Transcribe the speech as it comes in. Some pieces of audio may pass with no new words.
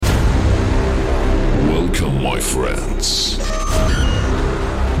friends.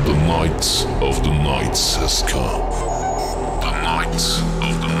 The night of the nights has come. The night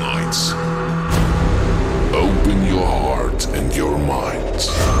of the nights. Open your heart and your mind.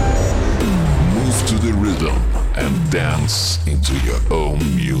 Move to the rhythm and dance into your own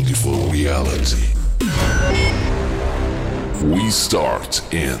beautiful reality. We start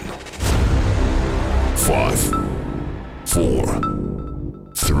in 5, 4,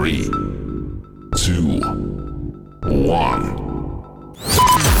 3, 2, 1.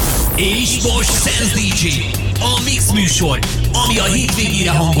 És most Sense DJ, a Mix műsor, ami a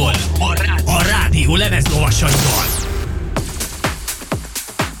hétvégére hangol, a rádió lemezlovasaival.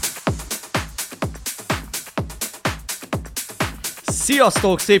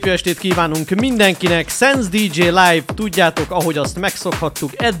 Sziasztok, szép jó estét kívánunk mindenkinek! Sense DJ Live, tudjátok, ahogy azt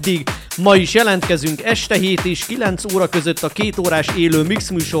megszokhattuk eddig, ma is jelentkezünk este 7 és 9 óra között a 2 órás élő mix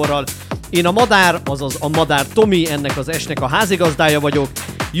műsorral. Én a Madár, azaz a Madár Tomi, ennek az estnek a házigazdája vagyok.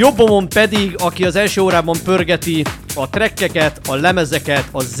 Jobbomon pedig, aki az első órában pörgeti a trekkeket, a lemezeket,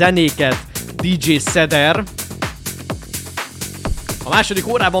 a zenéket, DJ Szeder. A második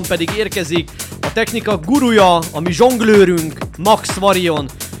órában pedig érkezik a technika guruja, a mi zsonglőrünk, Max Varion,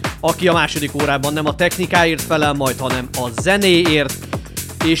 aki a második órában nem a technikáért felel majd, hanem a zenéért.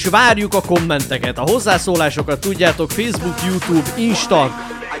 És várjuk a kommenteket, a hozzászólásokat, tudjátok, Facebook, YouTube, Insta.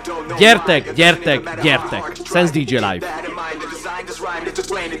 Gyertek, gyertek, gyertek! Sense DJ Live.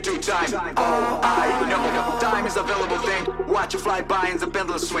 Time is available thing. Watch you fly by in the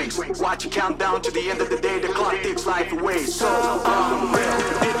pendulum swings. Watch you count down to the end of the day. The clock takes life away. So unreal.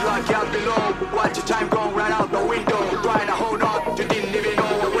 Did lock out below. Watch your time go right out the window. Trying to hold on. You didn't even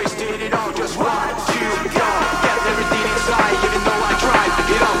know I wasted it all. Just watch you go. Get everything inside. Even though I tried.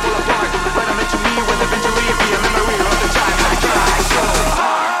 It all fall apart. But I meant to me when eventually be a memory of the time I tried so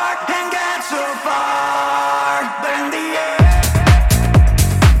hard and got so far. But in the end.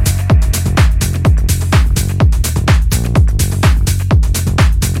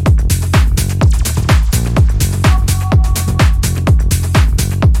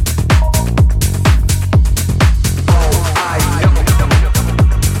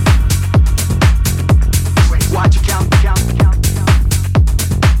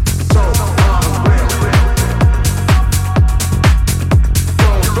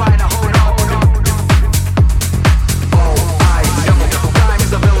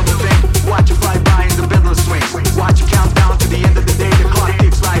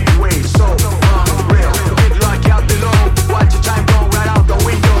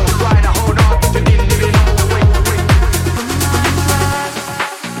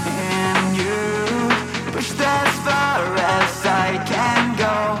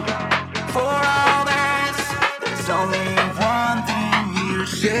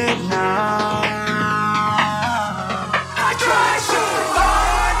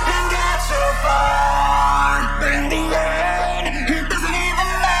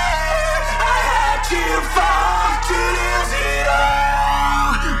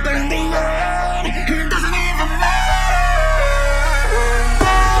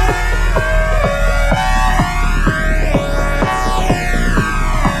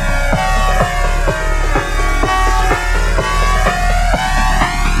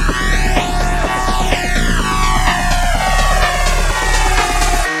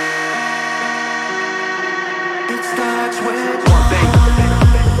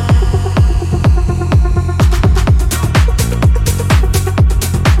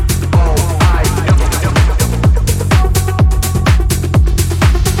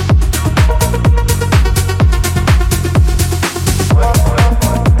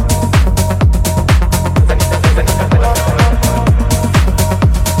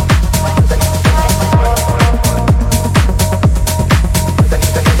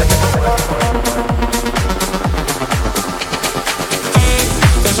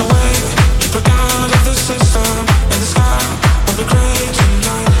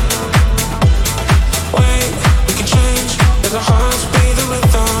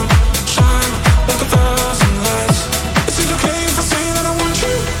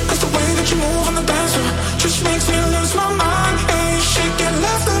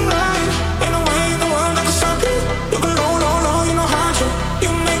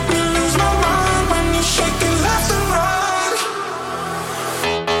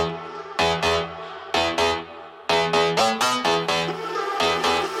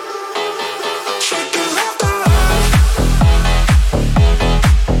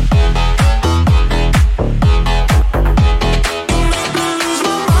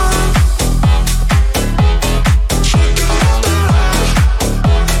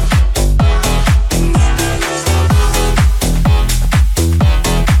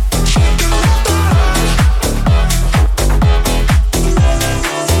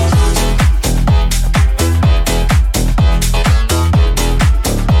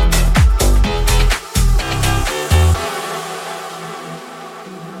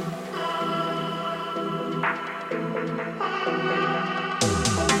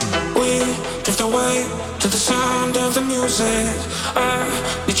 roses. I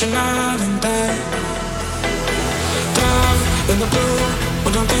need you night and day. Down in the blue, we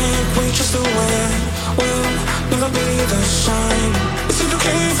don't think we just do it. We'll never be the same. Is it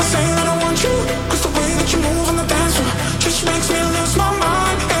okay if I say that I want you? Cause the way that you move on the dance floor just makes me lose my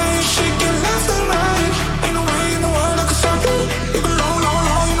mind. Hey, shaking left and right. Ain't no way in the world I could stop you. You go low, low,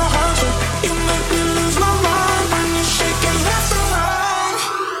 low, you know how to. You make me lose my mind when you're shaking left and right.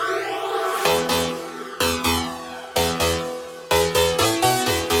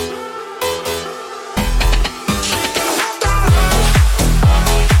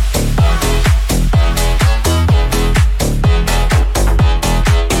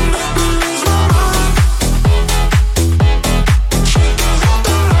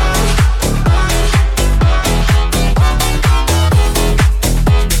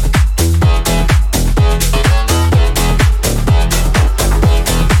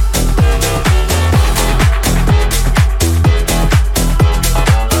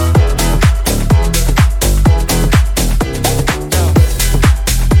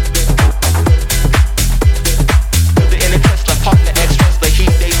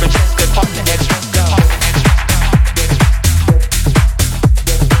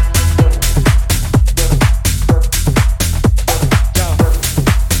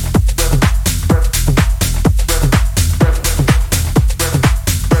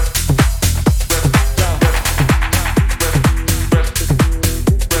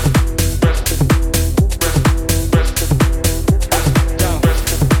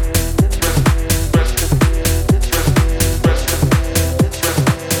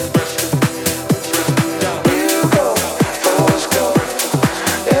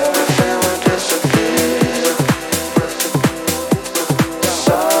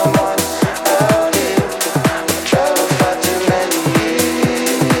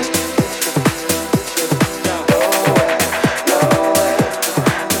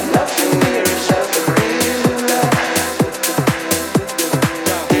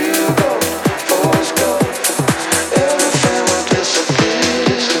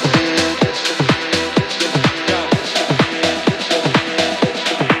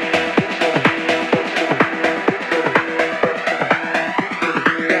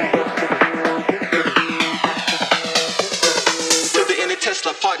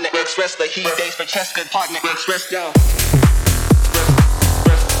 Tesla, partner X wrestler. He dates Francesca, partner X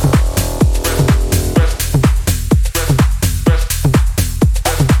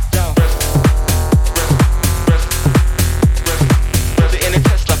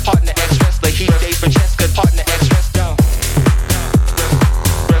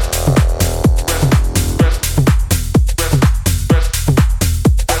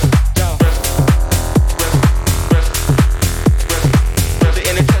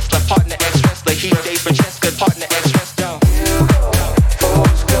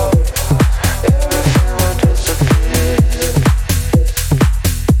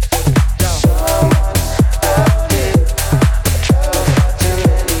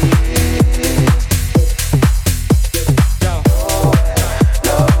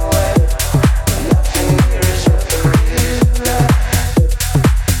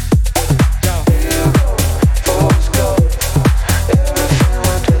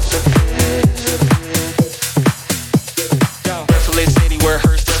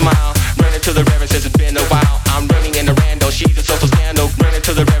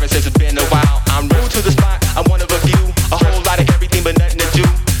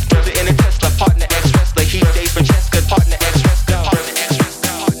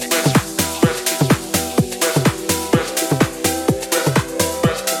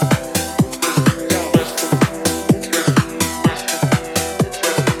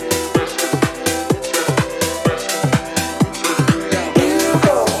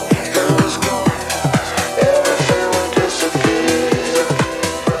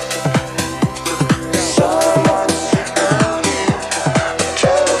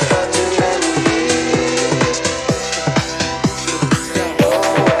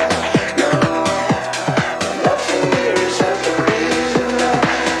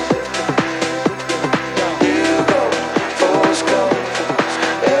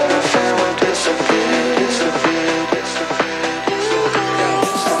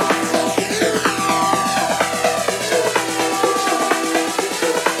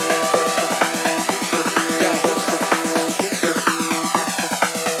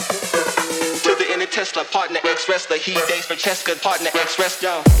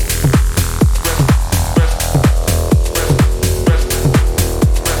wrestler.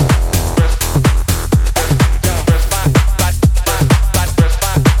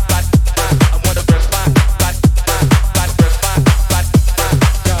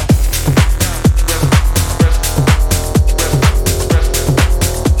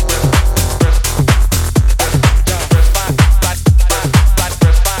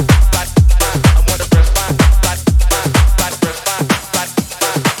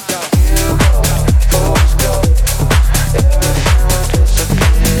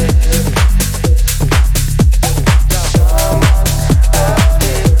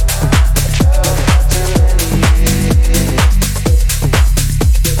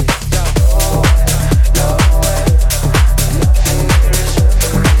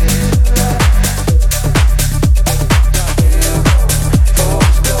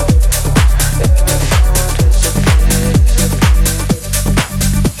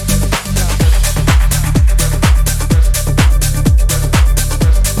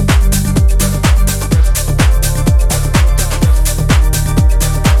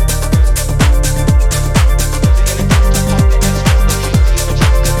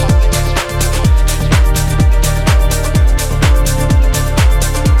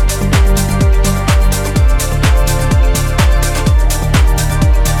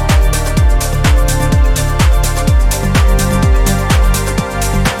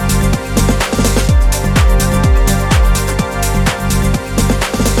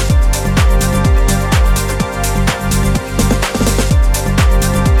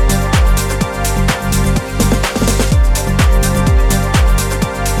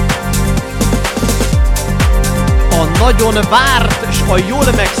 a nagyon várt és a jól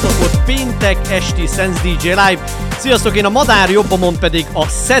megszokott péntek esti Sense DJ Live. Sziasztok, én a Madár, jobbomon pedig a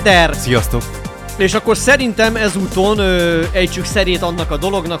Szeder. Sziasztok! És akkor szerintem ezúton ejtsük szerét annak a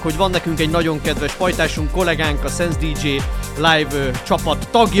dolognak, hogy van nekünk egy nagyon kedves pajtásunk, kollégánk, a Sense DJ Live csapat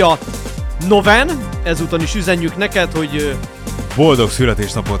tagja, Noven. Ezúton is üzenjük neked, hogy boldog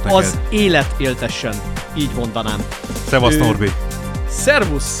születésnapot neked! Az élet éltessen, így mondanám. Szevasz Norbi!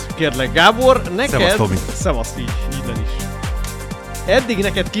 Szervusz, kérlek Gábor, neked... Szevasz Tomi! Szevasz, így is. Eddig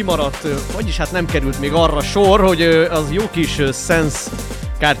neked kimaradt, vagyis hát nem került még arra sor, hogy az jó kis Sense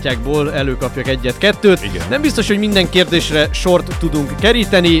kártyákból előkapjak egyet-kettőt. Igen. Nem biztos, hogy minden kérdésre sort tudunk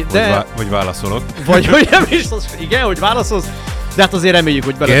keríteni, de... Vagy válaszolok. Vagy hogy nem biztos, igen, hogy válaszolsz. De hát azért reméljük,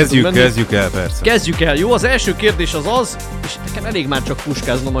 hogy bele tudunk menni. Kezdjük el, persze. Kezdjük el. Jó, az első kérdés az, és nekem elég már csak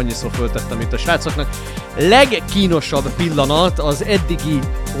puskáznom, annyiszor föltettem itt a srácoknak. Legkínosabb pillanat az eddigi,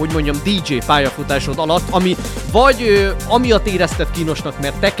 hogy mondjam, DJ pályafutásod alatt, ami vagy amiatt érezted kínosnak,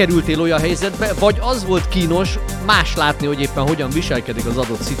 mert te kerültél olyan helyzetbe, vagy az volt kínos más látni, hogy éppen hogyan viselkedik az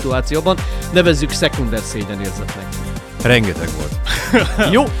adott szituációban, nevezzük szekunder szégyenérzetnek. Rengeteg volt.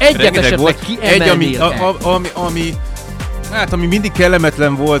 Jó, egyet esetleg kiemelnél ami mindig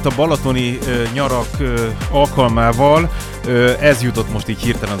kellemetlen volt a balatoni nyarak alkalmával, ez jutott most így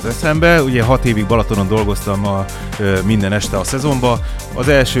hirtelen az eszembe. Ugye 6 évig Balatonon dolgoztam minden este a szezonba. Az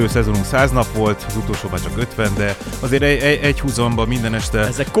első szezonunk 100 nap volt, az utolsóban csak 50, de azért egy húzamban minden este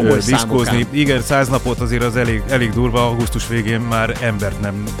diszkózni. Igen, 100 napot azért az elég durva, augusztus végén már embert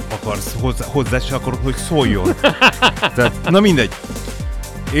nem akarsz hozzá, se akarod, hogy szóljon. Tehát, na mindegy.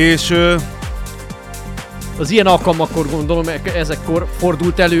 És... az ilyen alkalmakkor gondolom, ezekkor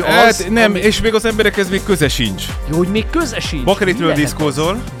fordult elő az... Hát nem, és még az emberekhez még köze sincs. Jó, hogy még köze sincs. Bakelitről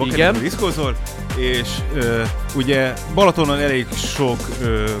diszkózol, és ugye Balatonon elég sok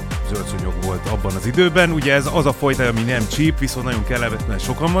zöldszúnyog volt abban az időben. Ugye ez az a fajta, ami nem cheap, viszont nagyon kellemetlen,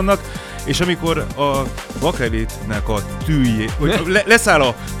 sokan vannak. És amikor a bakelitnek a tűjé, leszáll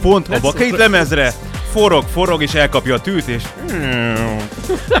a pont a bakelit lemezre, forog és elkapja a tűt, és...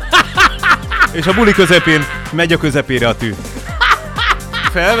 és a buli közepén megy a közepére a tű.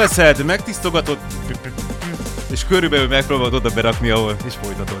 Felveszed, megtisztogatod, és körülbelül megpróbálod oda berakni, ahol, és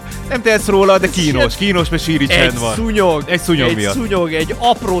folytatod. Nem tehetsz róla, de kínos, mert síri csend van. Egy szúnyog, egy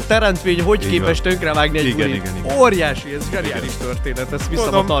apró teremtmény, hogy így képes tönkrevágni egy bulit. Igen. Óriási, ez zseniális történet, ezt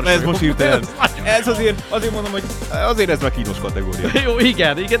viszem a tartsói. Ez most hirtelen. Ez azért mondom, hogy azért ez már kínos kategória. Jó,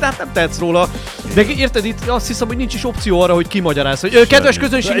 igen, de hát nem tehetsz róla. De érted, itt azt hiszem, hogy nincs is opció arra, hogy kimagyaráz, hogy kedves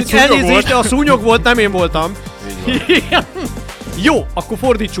közönségünk, elnézést, de a szúnyog volt, nem én voltam. Jó, akkor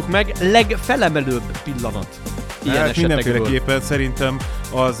fordítsuk meg, legfelemelőbb pillanat. Ilyen hát mindenféleképpen szerintem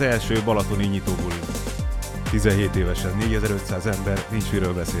az első balatoni nyitóbuli. 17 évesen, 4500 ember, nincs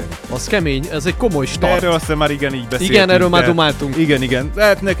miről beszélni. Az kemény, ez egy komoly start. Erről azt hiszem már igen így beszéltünk. Igen, erről már dumáltunk. Igen.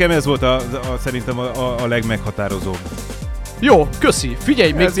 Hát nekem ez volt szerintem a legmeghatározóbb. Jó, köszi.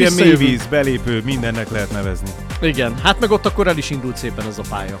 Figyelj, még ez ilyen mélyvíz, belépő, mindennek lehet nevezni. Igen, hát meg ott akkor el is indult szépen ez a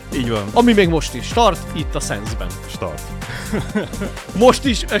pálya. Így van. Ami még most is start, itt a Sense-ben. Start. Most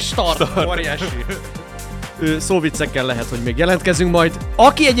is start. Óriási. Szóviccekkel lehet, hogy még jelentkezünk majd.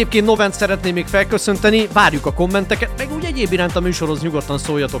 Aki egyébként Novent szeretné még felköszönteni, várjuk a kommenteket, meg úgy egyéb iránt a műsorhoz nyugodtan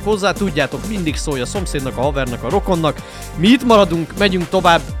szóljatok hozzá, tudjátok, mindig szólj a szomszédnak, a havernak, a rokonnak. Mi itt maradunk, megyünk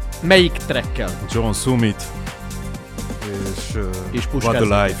tovább. Melyik trackkel? John Summit és What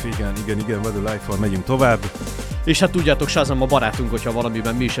a Life, igen, What a Life-val megyünk tovább. És hát tudjátok, Shazam a barátunk, hogyha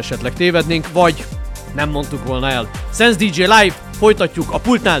valamiben mi is esetleg tévednénk, vagy nem mondtuk volna el. Sense DJ Live, folytatjuk a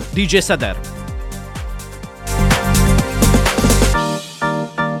pultnál, DJ Szeder.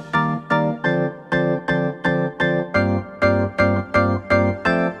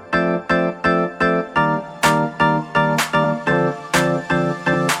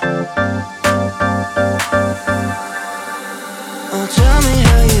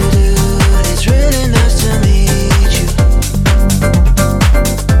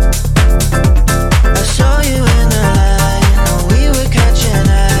 I saw you in the light, we were catching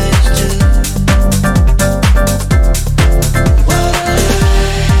eyes too.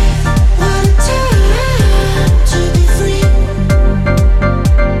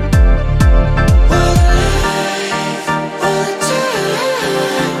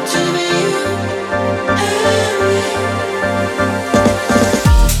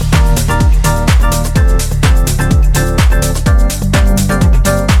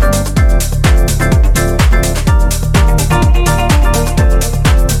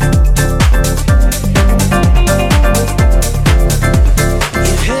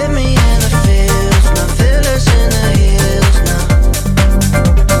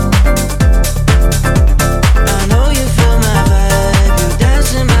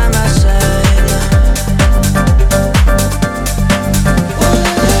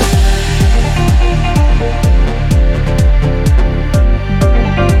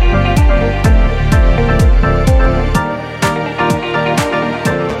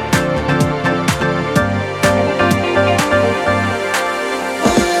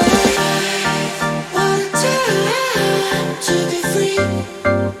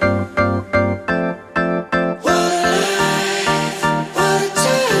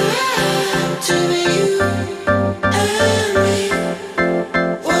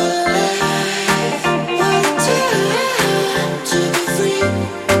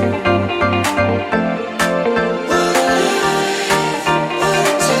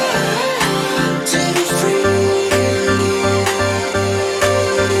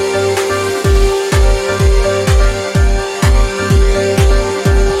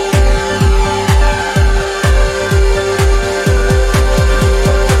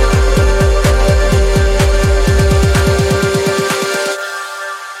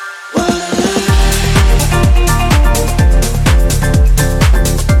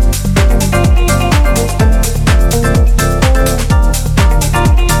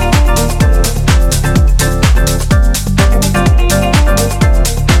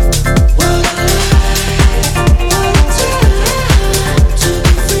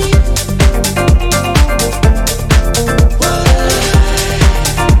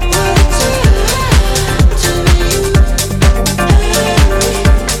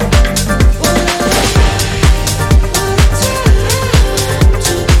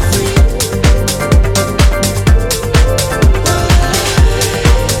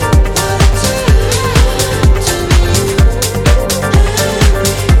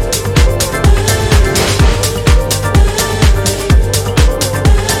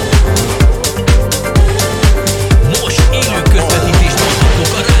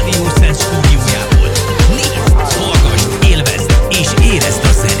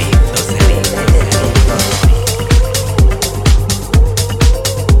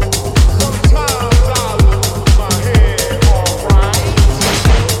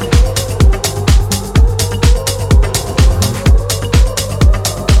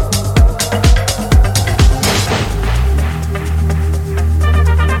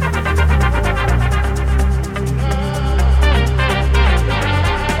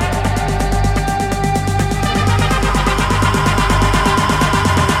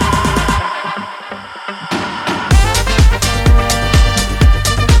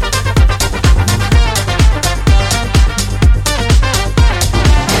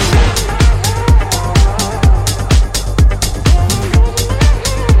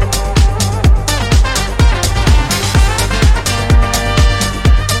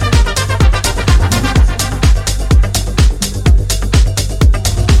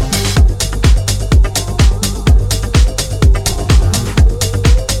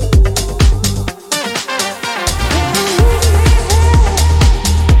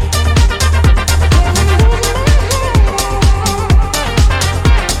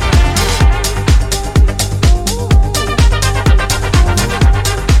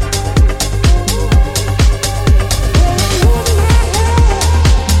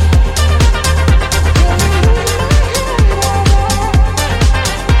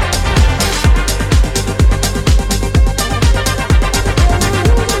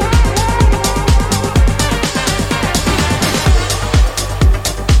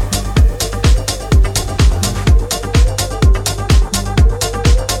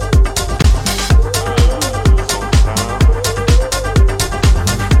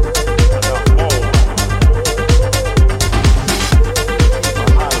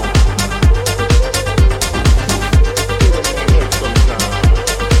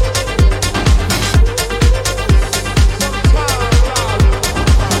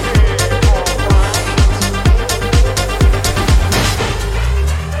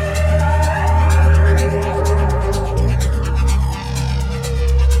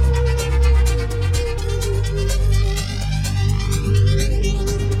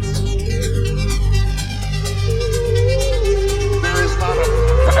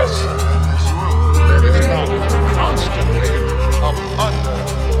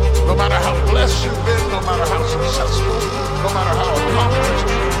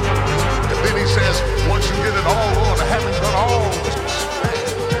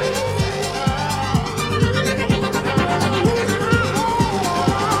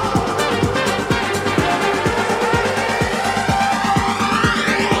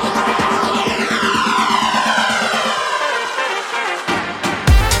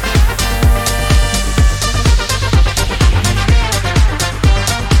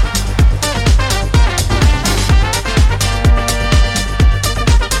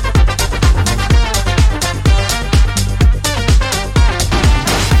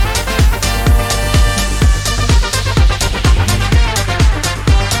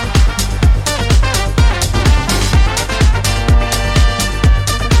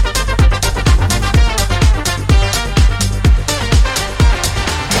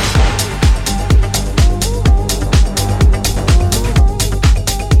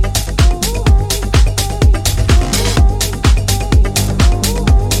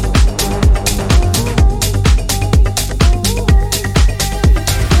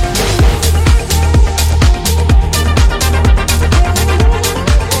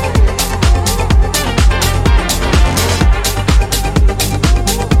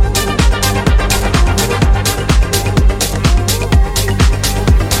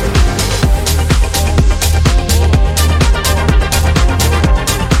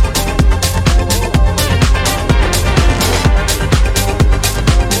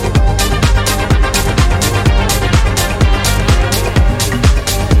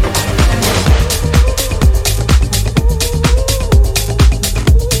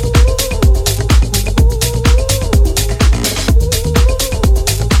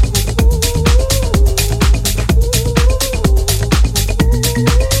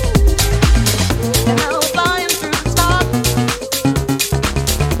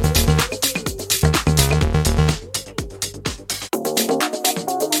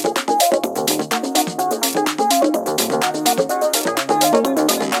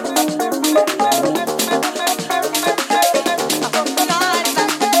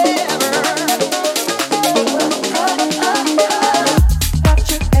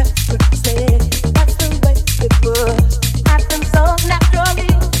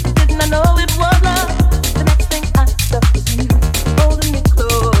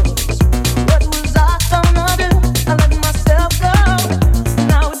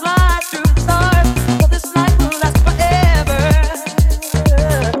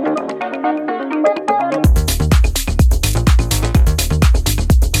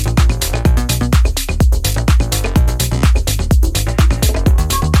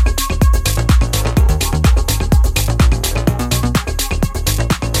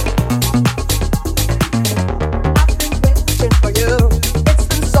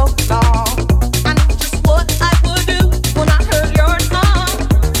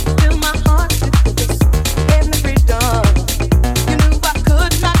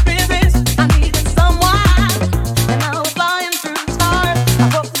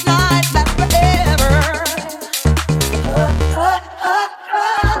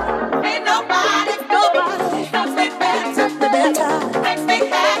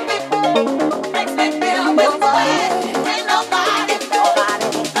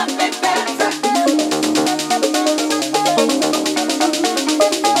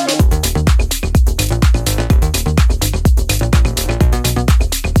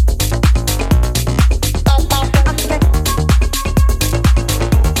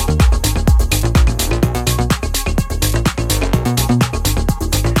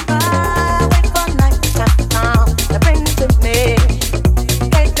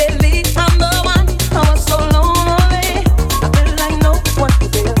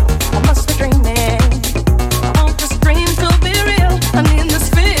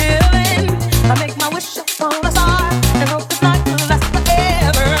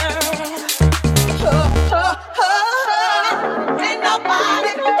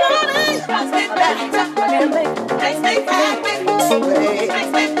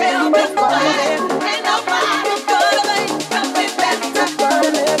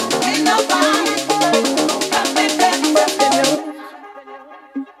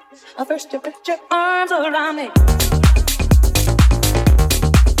 around me.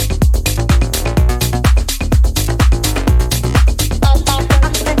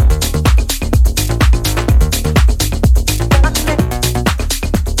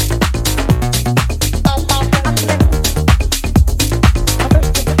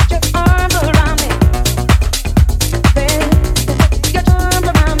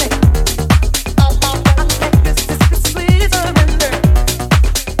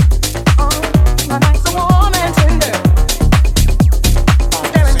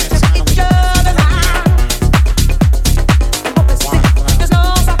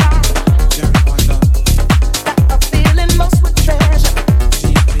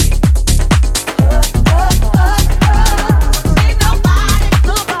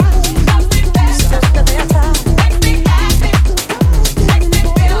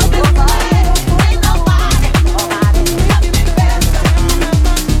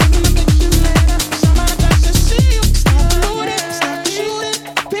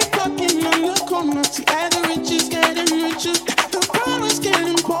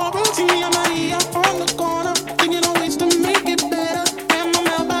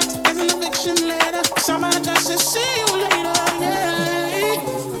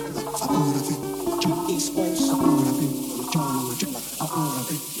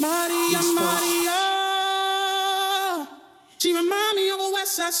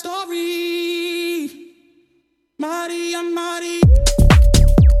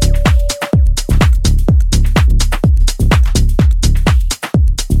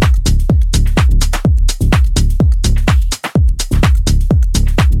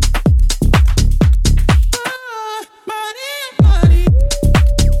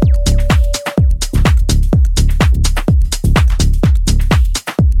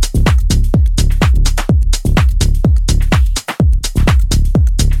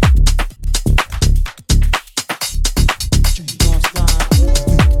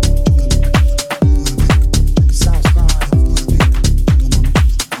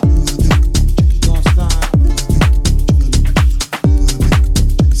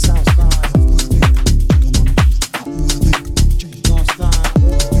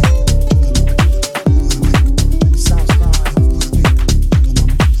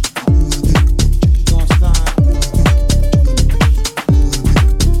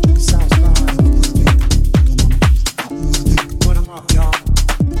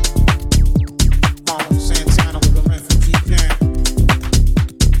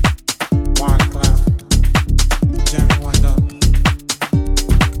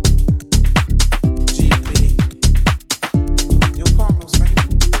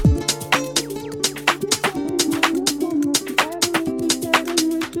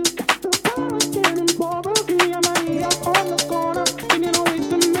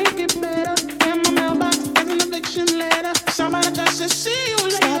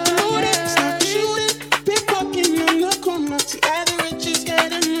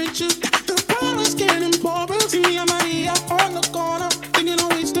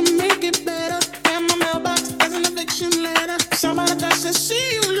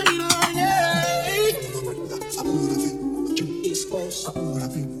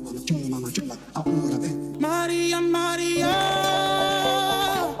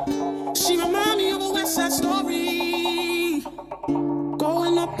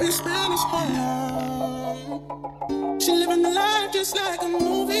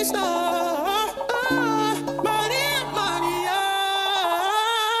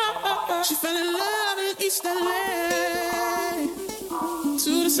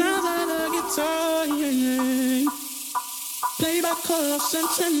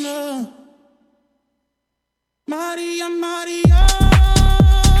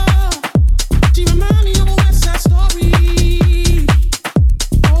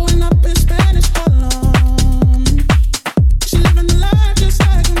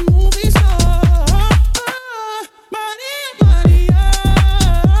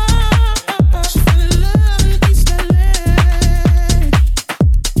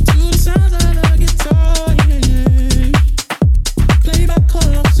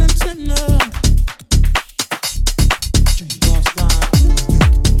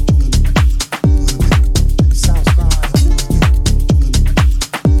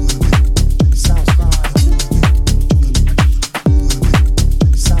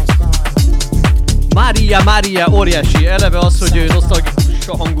 Mária óriási, eleve az, hogy nosztalgikus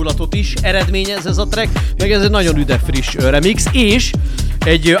hangulatot is eredményez ez a track, meg ez egy nagyon üde friss remix, és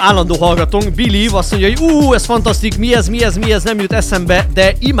egy állandó hallgatónk, Believe, azt mondja, hogy ez fantasztik, mi ez, nem jut eszembe,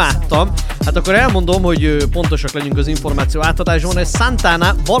 de imádtam. Hát akkor elmondom, hogy pontosak legyünk az információ átadásban. Ez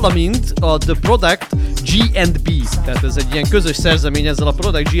Santana, valamint a The Product G&B. Tehát ez egy ilyen közös szerzemény ezzel a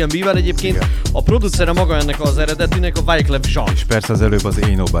Product G&B-vel. Egyébként igen. A producere maga ennek az eredetinek a Wyclef Jean. És persze az előbb az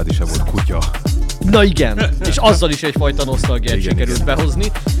Ain't Nobody sem volt kutya. Na igen, és azzal is egyfajta nosztalgiát sikerült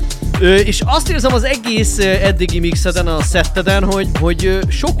behozni. És azt érzem az egész eddigi mixeden, a setteden, hogy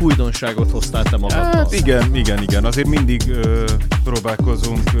sok újdonságot hoztál te magaddal. Hát igen. Azért mindig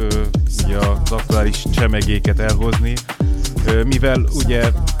próbálkozunk ugye az aktuális csemegéket elhozni, mivel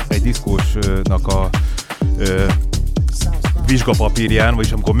ugye egy diszkósnak a vizsgapapírján,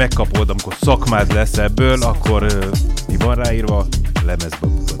 vagyis amikor megkapod, amikor szakmád lesz ebből, akkor mi van ráírva?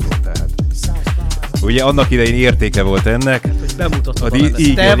 Lemezbemutató, tehát. Ugye annak idején értéke volt ennek. Hát, hogy bemutatod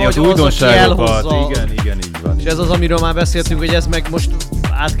igen, az újdonságokat. Igen, így van. És ez az, amiről már beszéltünk, hogy ez meg most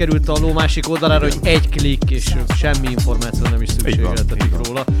átkerült a ló másik oldalára, hogy egy klik és semmi információ nem is szükségeltetik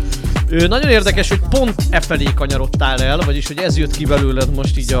róla. Nagyon érdekes, hogy pont felé kanyarodtál el, vagyis hogy ez jött ki belőled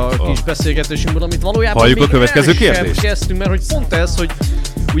most így a kis beszélgetésünkből, amit valójában halljuk a következő kérdést? Kezdtünk, mert hogy pont ez, hogy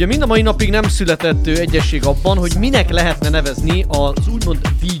ugye mind a mai napig nem született egyesség abban, hogy minek lehetne nevezni az úgymond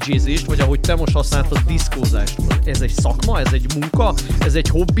DJ-zést, vagy ahogy te most használtad, diszkózást. Ez egy szakma, ez egy munka, ez egy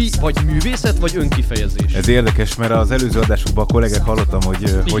hobbi, vagy művészet, vagy önkifejezés? Ez érdekes, mert az előző adásokban a kollégák hallottam,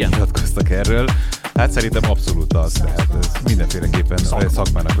 hogy nyilatkoztak erről. Hát szerintem abszolút az, tehát ez mindenféleképpen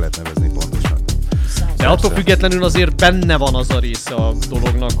szakmának lehet nevezni pontosan. De attól függetlenül azért benne van az a része a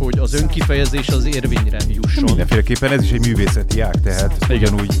dolognak, hogy az önkifejezés az érvényre jusson. Mindenféleképpen ez is egy művészeti ág, tehát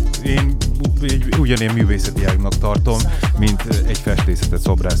én ugyanilyen művészeti ágnak tartom, mint egy festészetet,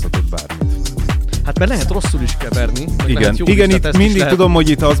 szobrászatot, bármit. Hát mert lehet rosszul is keverni. Igen, itt mindig tudom, hogy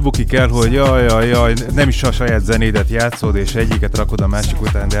itt az bukik el, hogy jaj, nem is a saját zenédet játszod, és egyiket rakod a másik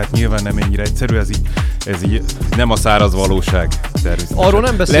után, de hát nyilván nem ennyire egyszerű, ez így nem a száraz valóság természetesen. Arról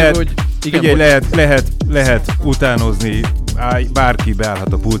nem beszél, hogy... Igen, ugye lehet utánozni, bárki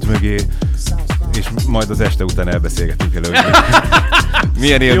beállhat a pult mögé, és majd az este után elbeszélgetünk előtt.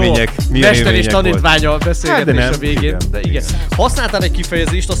 Milyen élmények, mester és tanítványa beszélgetés a végén. Igen. Használtál egy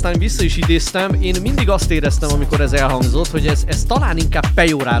kifejezést, aztán vissza is idéztem. Én mindig azt éreztem, amikor ez elhangzott, hogy ez talán inkább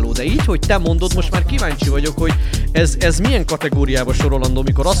pejoráló, de így, hogy te mondod, most már kíváncsi vagyok, hogy ez milyen kategóriába sorolandó,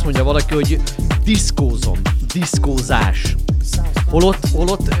 amikor azt mondja valaki, hogy diszkózom, diszkózás.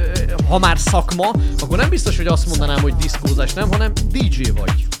 Holott, ha már szakma, akkor nem biztos, hogy azt mondanám, hogy diszkózás, nem, hanem DJ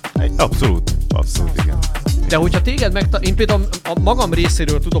vagy. Abszolút, igen. De hogyha téged én például a magam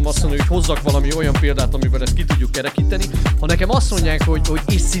részéről tudom azt mondani, hogy hozzak valami olyan példát, amivel ezt ki tudjuk kerekíteni, ha nekem azt mondják, hogy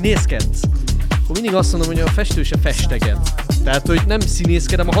és színészkedsz, akkor mindig azt mondom, hogy a festő se festeget. Tehát, hogy nem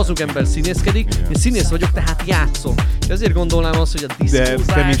színészkedem, a hazug ember színészkedik, igen. Én színész vagyok, tehát játszom. És ezért gondolnám azt, hogy a diszkózás...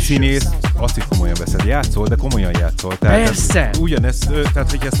 De te, mint színész, azt is komolyan veszed. Játszol, de komolyan játszol. Tehát persze! Ugyanezt, tehát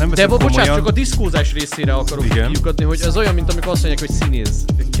hogy ezt nem veszed komolyan... De bocsánat, csak a diszkózás részére akarok kiukadni, hogy ez olyan, mint amikor azt mondják, hogy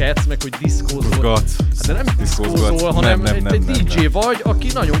színészkedsz, meg hogy diszkózol. Hát de nem diszkózol, hanem egy DJ vagy, aki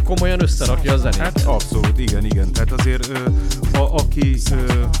nagyon komolyan összerakja a zenét. Hát abszolút, igen. Tehát azért aki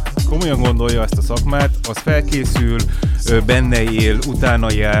komolyan gondolja ezt a szakmát, az felkészül, benne él,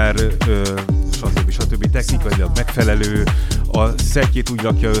 utána jár, stb. Technikailag megfelelő, a szettjét úgy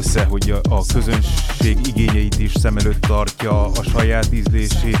rakja össze, hogy a közönség igényeit is szem előtt tartja, a saját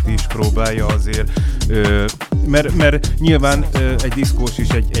ízlését is próbálja azért, mert nyilván egy diszkós is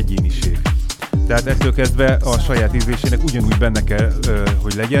egy egyéniség. Tehát ettől kezdve a saját ízlésének ugyanúgy benne kell,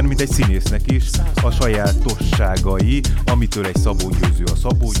 hogy legyen, mint egy színésznek is a sajátosságai, amitől egy Szabó Győző a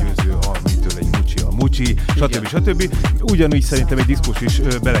Szabó Győző, amitől egy Mucsi a Mucsi, stb. Ugyanúgy szerintem egy diszkós is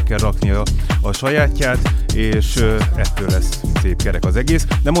bele kell rakni a sajátját, és ettől lesz szép kerek az egész.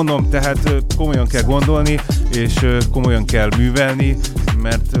 De mondom, tehát komolyan kell gondolni, és komolyan kell művelni,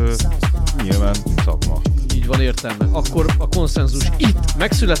 mert nyilván szakma. Így van, értelme. Akkor a konszenzus itt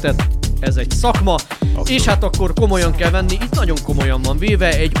megszületett, ez egy szakma, abszolút. És hát akkor komolyan kell venni, itt nagyon komolyan van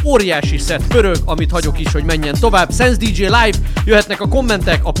véve, egy óriási szett pörög, amit hagyok is, hogy menjen tovább. Sense DJ Live, jöhetnek a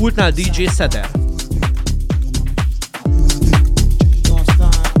kommentek, a pultnál DJ Szeder.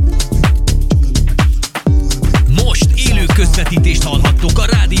 Most élő közvetítést hallhattok a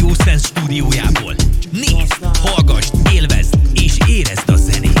Radio Sense stúdiójából. Nézd, hallgass, élvezd és érezd a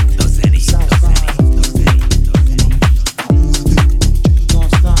zenét.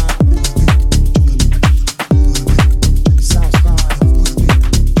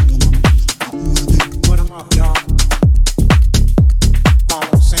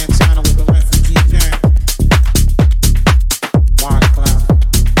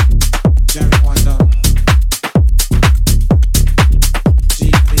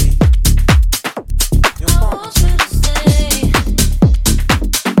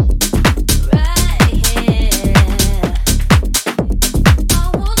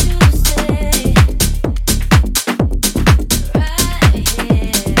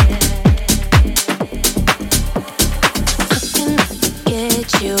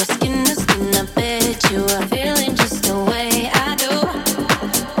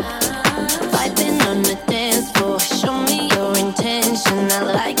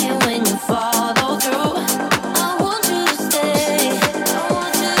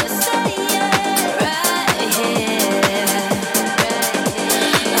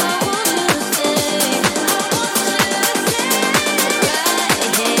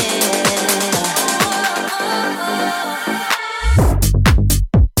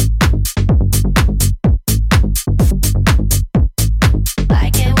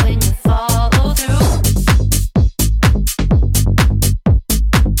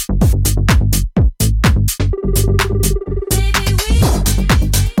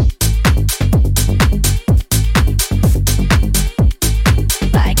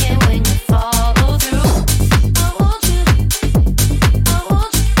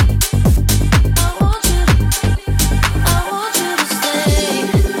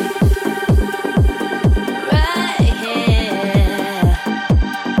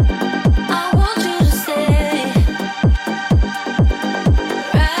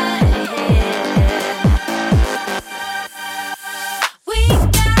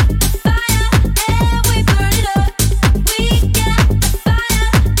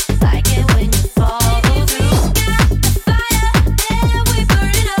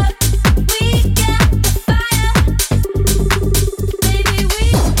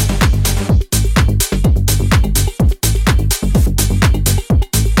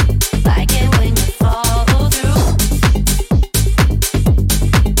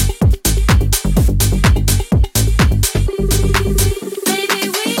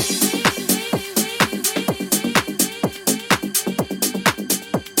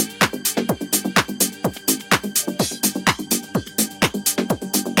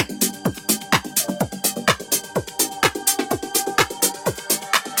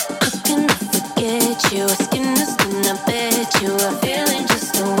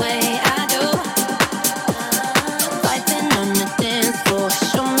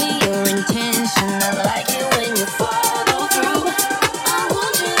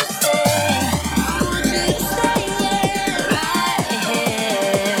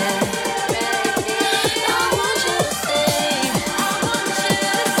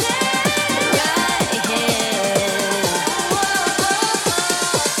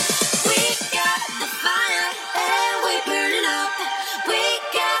 We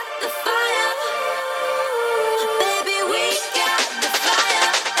got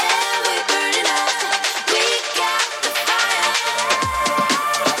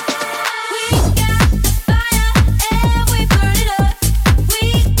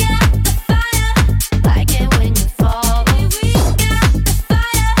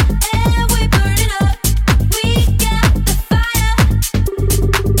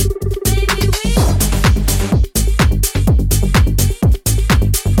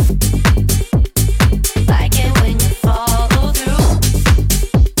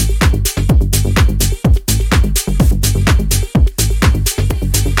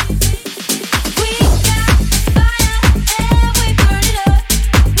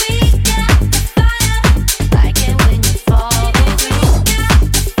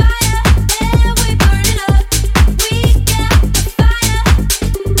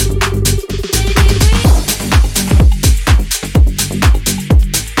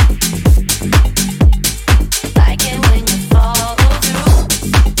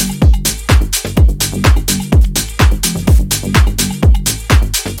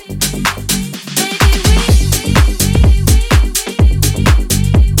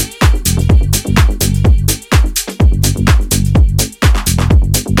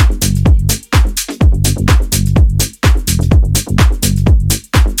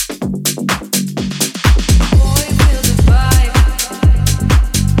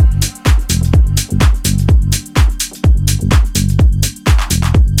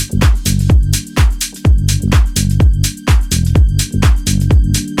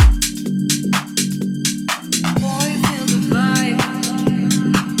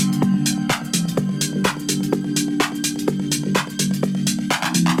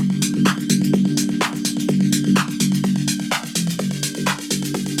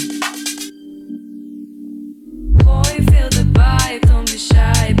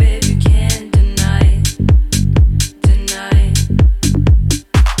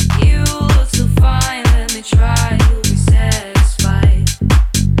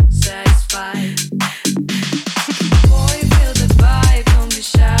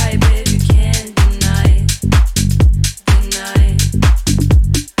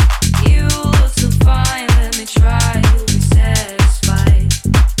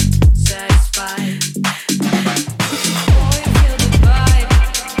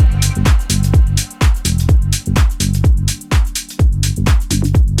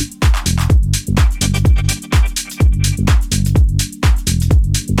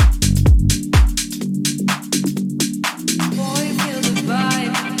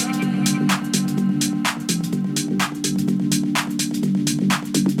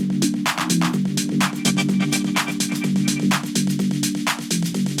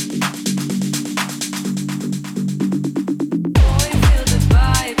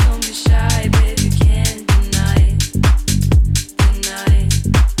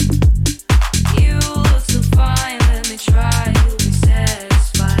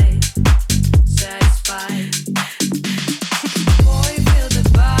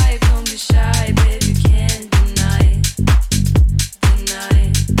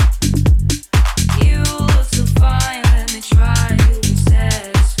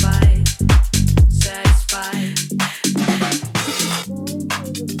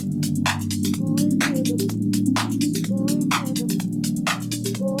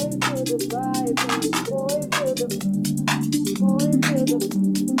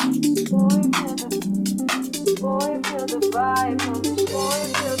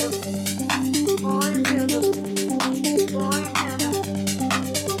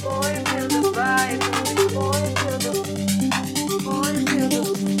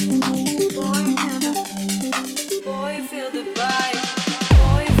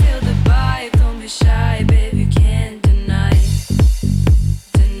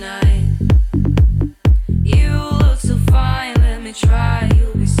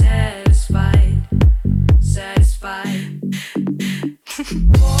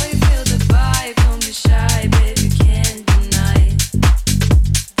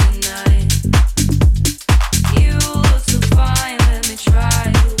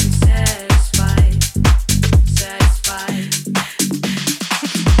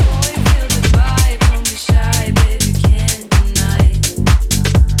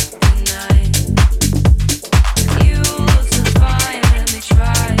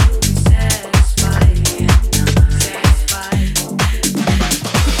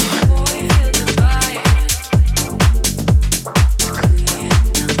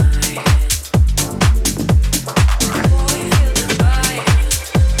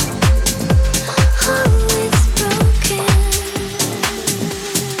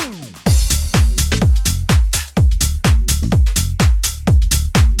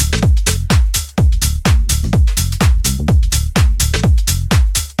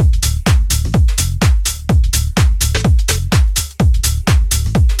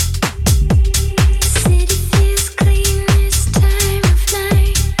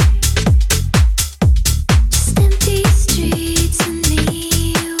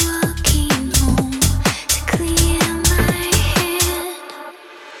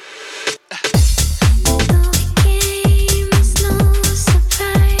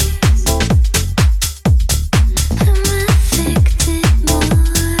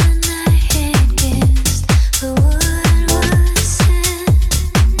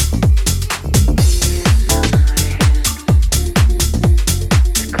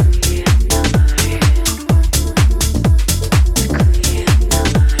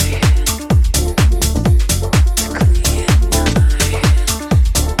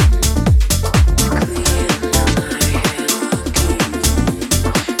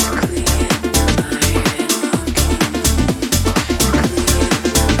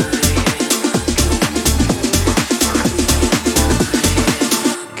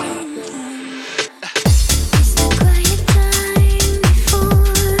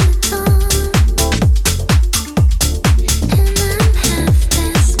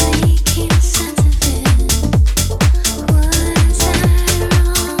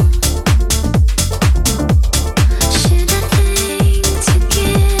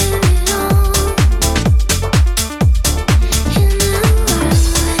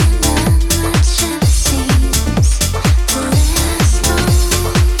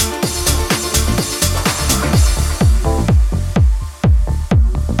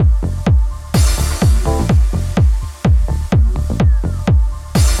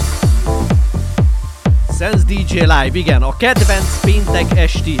Sense DJ Live, igen, a kedvenc péntek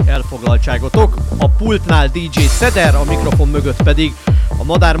esti elfoglaltságotok. A pultnál DJ Szeder, a mikrofon mögött pedig a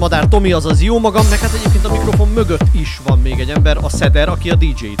Madár Tomi, azaz jó magam, meg hát egyébként a mikrofon mögött is van még egy ember, a Szeder, aki a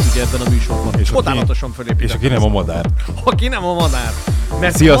DJ-t ugye ebben a műsorban. És csodálatosan fölépített. És aki nem a madár. Aki nem a madár.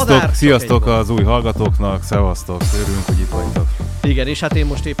 Mert Sziasztok az új hallgatóknak, szevasztok, örülünk, hogy itt vagytok. Igen, és hát én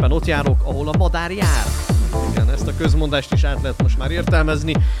most éppen ott járok, ahol a madár jár. Igen, ezt a közmondást is át lehet most már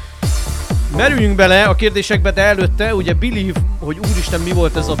értelmezni. Merüljünk bele a kérdésekbe, de előtte ugye Believe, hogy úristen mi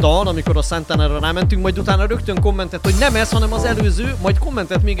volt ez a dal, amikor a Santana-ra rámentünk, majd utána rögtön kommentet, hogy nem ez, hanem az előző, majd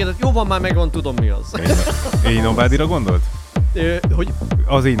kommentet még egyet, jó van, már megvan, tudom mi az. Én Nobody-ra gondolt? Hogy?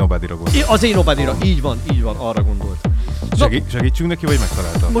 Az Én Nobody-ra gondolt. Az Én Nobody-ra, így van, arra gondolt. Segítsünk neki, vagy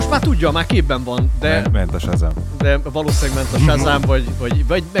megtalálta? Most már tudja, már képben van, de... Ment a Shazam. De valószínűleg ment a Shazam,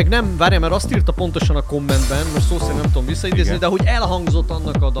 vagy meg nem, várjál, mert azt írta pontosan a kommentben, most szó szerint nem tudom visszaidézni, de hogy elhangzott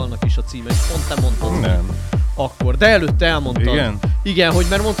annak a dalnak is a címe, és pont te mondtad. Nem. Akkor, de előtte elmondtad. Igen? Igen, hogy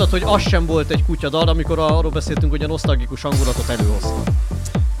mert mondtad, hogy az sem volt egy kutyadal, amikor arról beszéltünk, hogy a nosztalgikus hangulatot előhozta.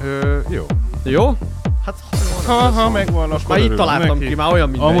 Jó. Jó? Hát ha megvan, akkor már itt találtam neki. Ki, már olyan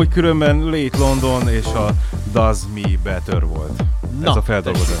mindegy. Amúgy különben Late London és a Does Me Better volt. Na, ez a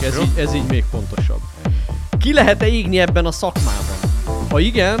feldolgozás. Ez így még pontosabb. Ki lehet-e égni ebben a szakmában? Ha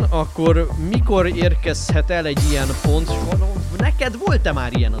igen, akkor mikor érkezhet el egy ilyen pont? Neked volt-e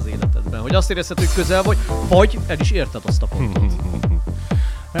már ilyen az életedben? Hogy azt érezted, hogy közel vagy el is érted azt a pontot?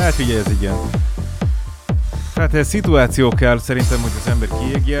 Hát figyelj, ez igen. Hát ez szituáció kell szerintem, hogy az ember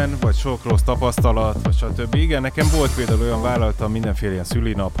kiégjen, vagy sok rossz tapasztalat, vagy stb. Igen, nekem volt például olyan, vállaltam mindenféle ilyen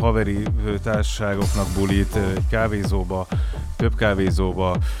szülinap, haveri társaságoknak bulit, egy kávézóba, több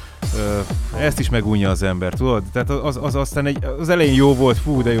kávézóba. Ezt is megunja az ember, tudod? Tehát az aztán az elején jó volt,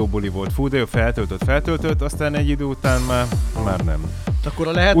 fú, de jó buli volt, fú, de jó, feltöltött, aztán egy idő után már nem. Akkor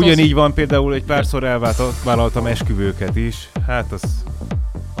lehet ugyanígy van például, egy párszor elvállaltam esküvőket is, hát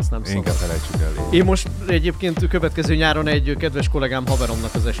azt nem inkább felejtsük el. Én most egyébként következő nyáron egy kedves kollégám,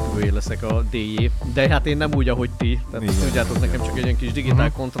 haveromnak az esküvőjé leszek a DJ, de hát én nem úgy, ahogy ti. Tehát igen, tudjátok, igen. Nekem csak egy ilyen kis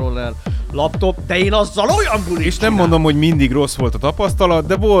digitál kontroller, laptop, de én azzal olyan bulit és nem mondom, hogy mindig rossz volt a tapasztalat,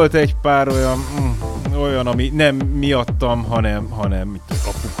 de volt egy pár olyan, ami nem miattam, hanem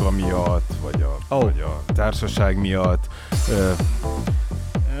apuka miatt, vagy a társaság miatt.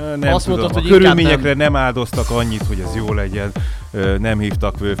 Nem azt tudom, mondtad, a körülményekre nem áldoztak annyit, hogy ez jó legyen, nem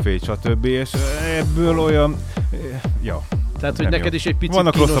hívtak vőfét, stb. És ebből olyan... Ja. Tehát, hogy neked is egy picit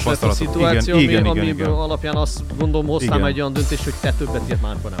kínos lett a szituáció, igen. Alapján azt gondolom hoztál egy olyan döntést, hogy te többet ilyet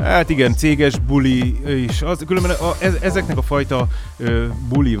már nem. Hát igen, céges buli is. Különben ezeknek a fajta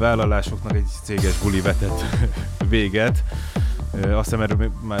buli vállalásoknak egy céges buli vetett véget. Azt hiszem,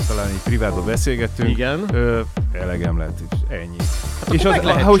 erről már talán egy privátban beszélgettünk. Igen. Elegem lett, és ennyi. Hát és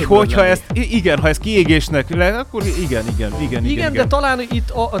hogyha ezt, ha ez kiégésnek lehet, akkor igen. De talán itt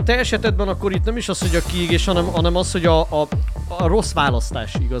a te esetedben akkor itt nem is az, hogy a kiégés, hanem az, hogy a rossz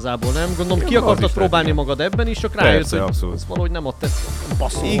választás igazából, nem? Gondolom, ki akartad próbálni magad ebben is, csak rájött, hogy ez valahogy nem a te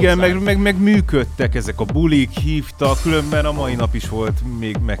passzol. Igen, meg működtek ezek a bulik, hívtak, különben a mai nap is volt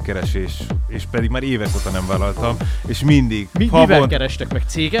még megkeresés, és pedig már évek óta nem vállaltam, és mindig. Mivel kerestek meg?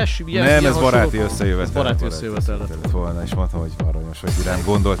 Céges? Nem, ez baráti összejövetel. Ez baráti összejövetel lett volna, és mondtam, hogy aranyos vagy, rám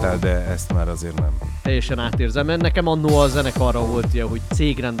gondoltál, de ezt már azért nem. Teljesen átérzem, mert nekem annó a zenekarra volt ilyen, hogy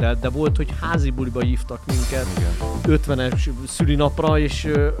cégrendelt, de volt, hogy házi buliba hívtak minket. Igen. 50-es szülinapra, és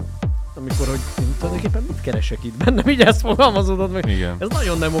amikor, hogy én tulajdonképpen mit keresek itt bennem, így ezt fogalmazódott meg. Igen. Ez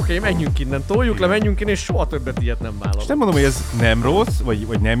nagyon nem oké, menjünk innen, toljuk le, menjünk innen, és soha többet ilyet nem vállalok. És nem mondom, hogy ez nem rossz,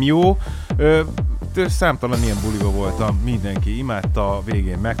 vagy nem jó. Számtalan ilyen buliba voltam, mindenki imádta,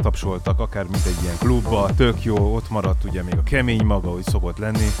 végén megtapsoltak, akár mint egy ilyen klubba, tök jó, ott maradt ugye még a kemény maga, hogy szokott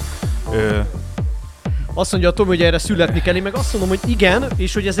lenni. Azt mondja a Tomi, hogy erre születni kell, én meg azt mondom, hogy igen,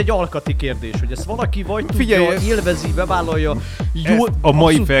 és hogy ez egy alkati kérdés, hogy ezt valaki vagy tudja, élvezi, bevállalja, jó, a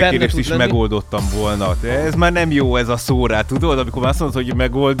mai felkérést is megoldottam volna. Ez már nem jó ez a szó rá, tudod? Amikor már azt mondod, hogy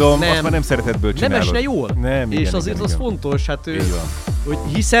megoldom, nem, azt már nem szeretetből csinálod. Nem esne jól. Nem, és azért az fontos, hát hogy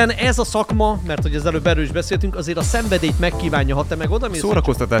hiszen ez a szakma, mert hogy az előbb erről is beszéltünk, azért a szenvedélyt megkívánja, ha te meg oda mész.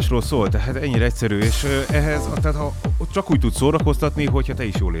 Szórakoztatásról szól, tehát ennyire egyszerű, és ehhez, tehát ha csak úgy tudsz szórakoztatni, hogyha te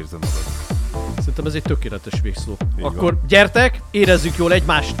is jól érzed magad. Szerintem ez egy tökéletes végszó. Akkor gyertek, érezzük jól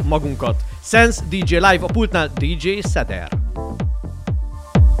egymást, magunkat. Sense DJ Live, a pultnál DJ Szeder.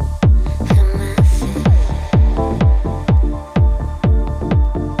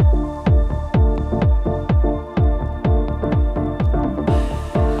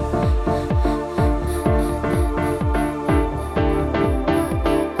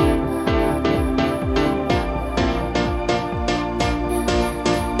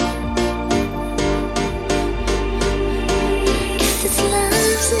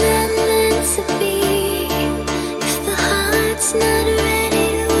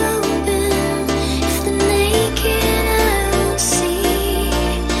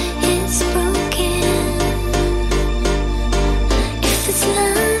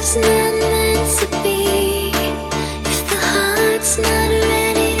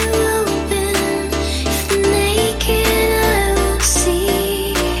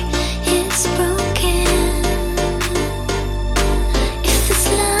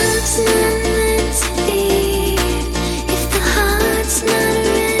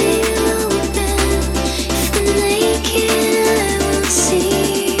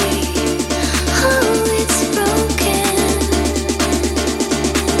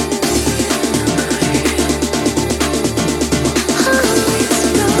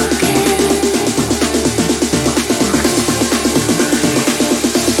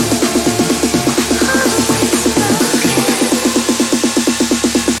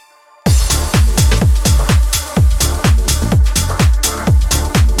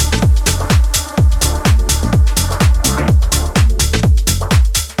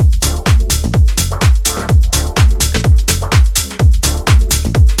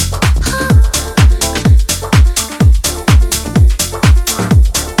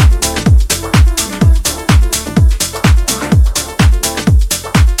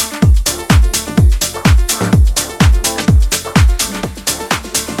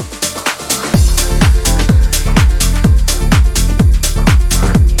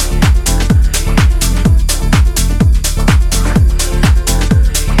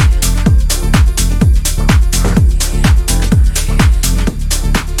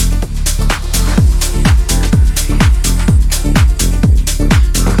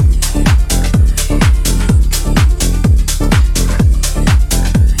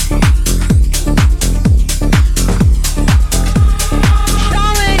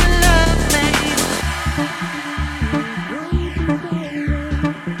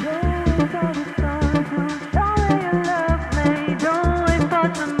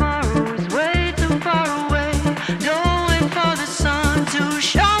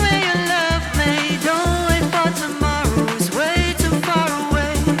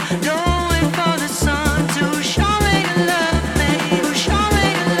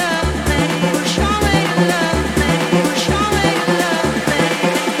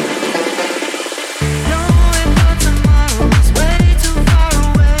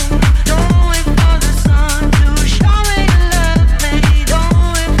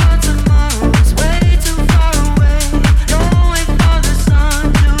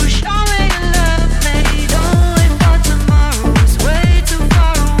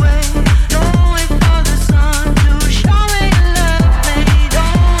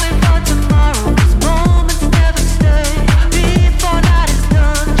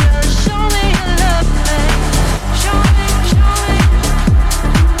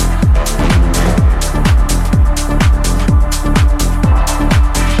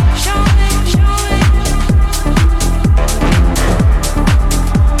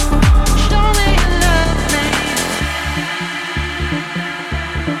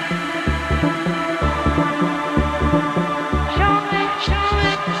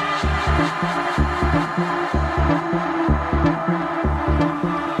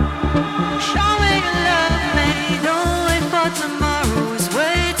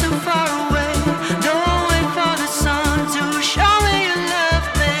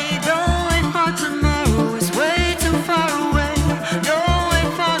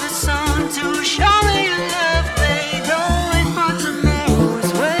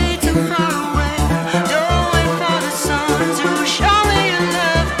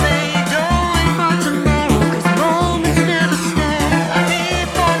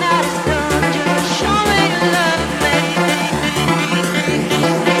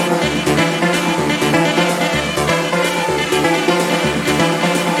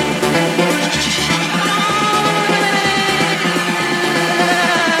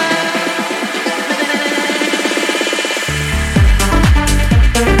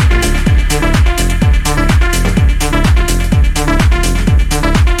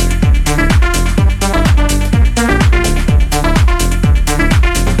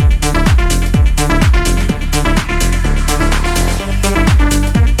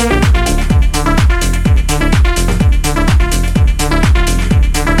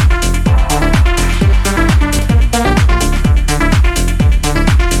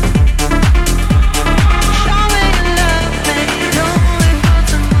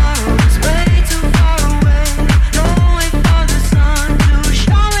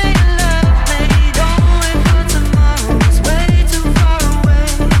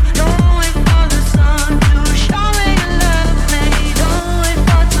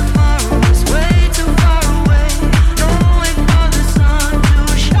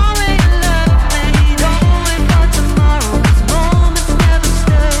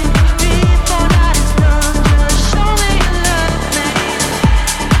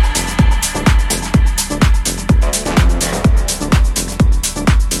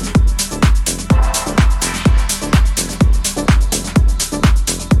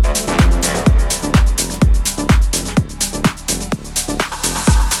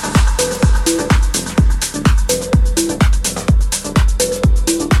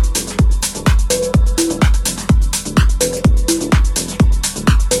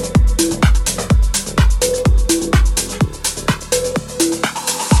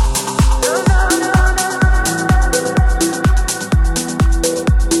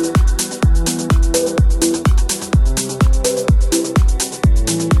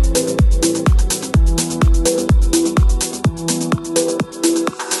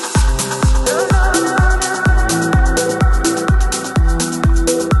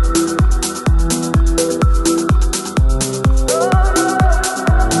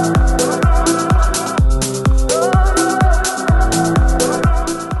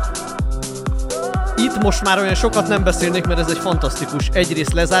 már olyan sokat nem beszélnék, mert ez egy fantasztikus,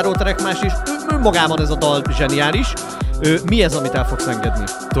 egyrészt lezáró track, másrészt magában ez a dal zseniális. Mi ez, amit el fogsz engedni?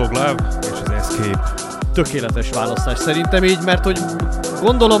 Tog Love és az Escape. Tökéletes választás szerintem így, mert hogy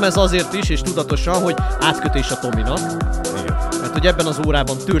gondolom ez azért is, és tudatosan, hogy átkötés a Tominak. Igen. Mert hogy ebben az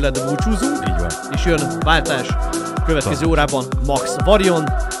órában tőled búcsúzunk. Így van. És jön váltás következő órában Max Varion.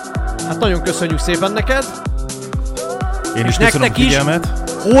 Hát nagyon köszönjük szépen neked. Én is és köszönöm a figyelmet.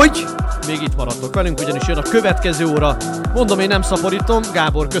 Hogy még itt maradtok velünk, ugyanis jön a következő óra. Mondom, én nem szaporítom.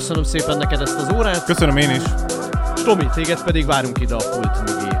 Gábor, köszönöm szépen neked ezt az órát. Köszönöm én is. Tomi, téged pedig várunk ide a pult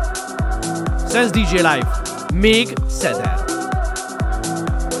mögé. Sense DJ Live. Még Szeder.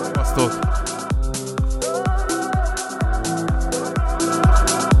 Szevasztok.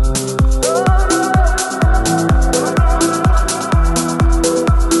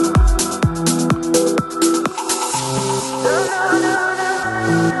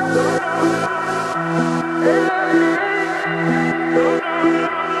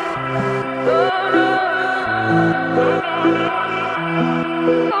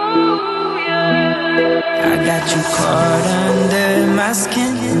 I got you caught under my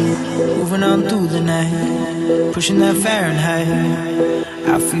skin, moving on through the night, pushing that Fahrenheit.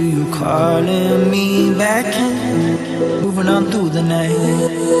 I feel you calling me back in, moving on through the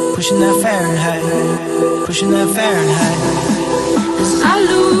night, pushing that Fahrenheit, pushing that Fahrenheit. As I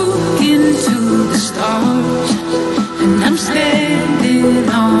look into the stars, and I'm standing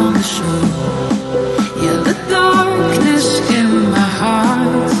on the shore. Yeah, the darkness in my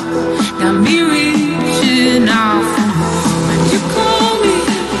heart got me reaching out for more. And you call me,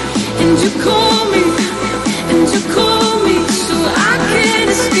 and you call me, and you call me, so I can't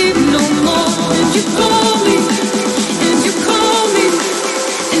escape no more. And you call me, and you call me,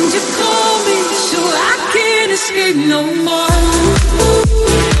 and you call me, so I can't escape no more.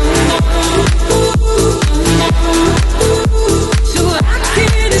 So I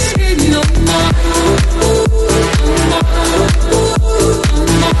can't escape no more.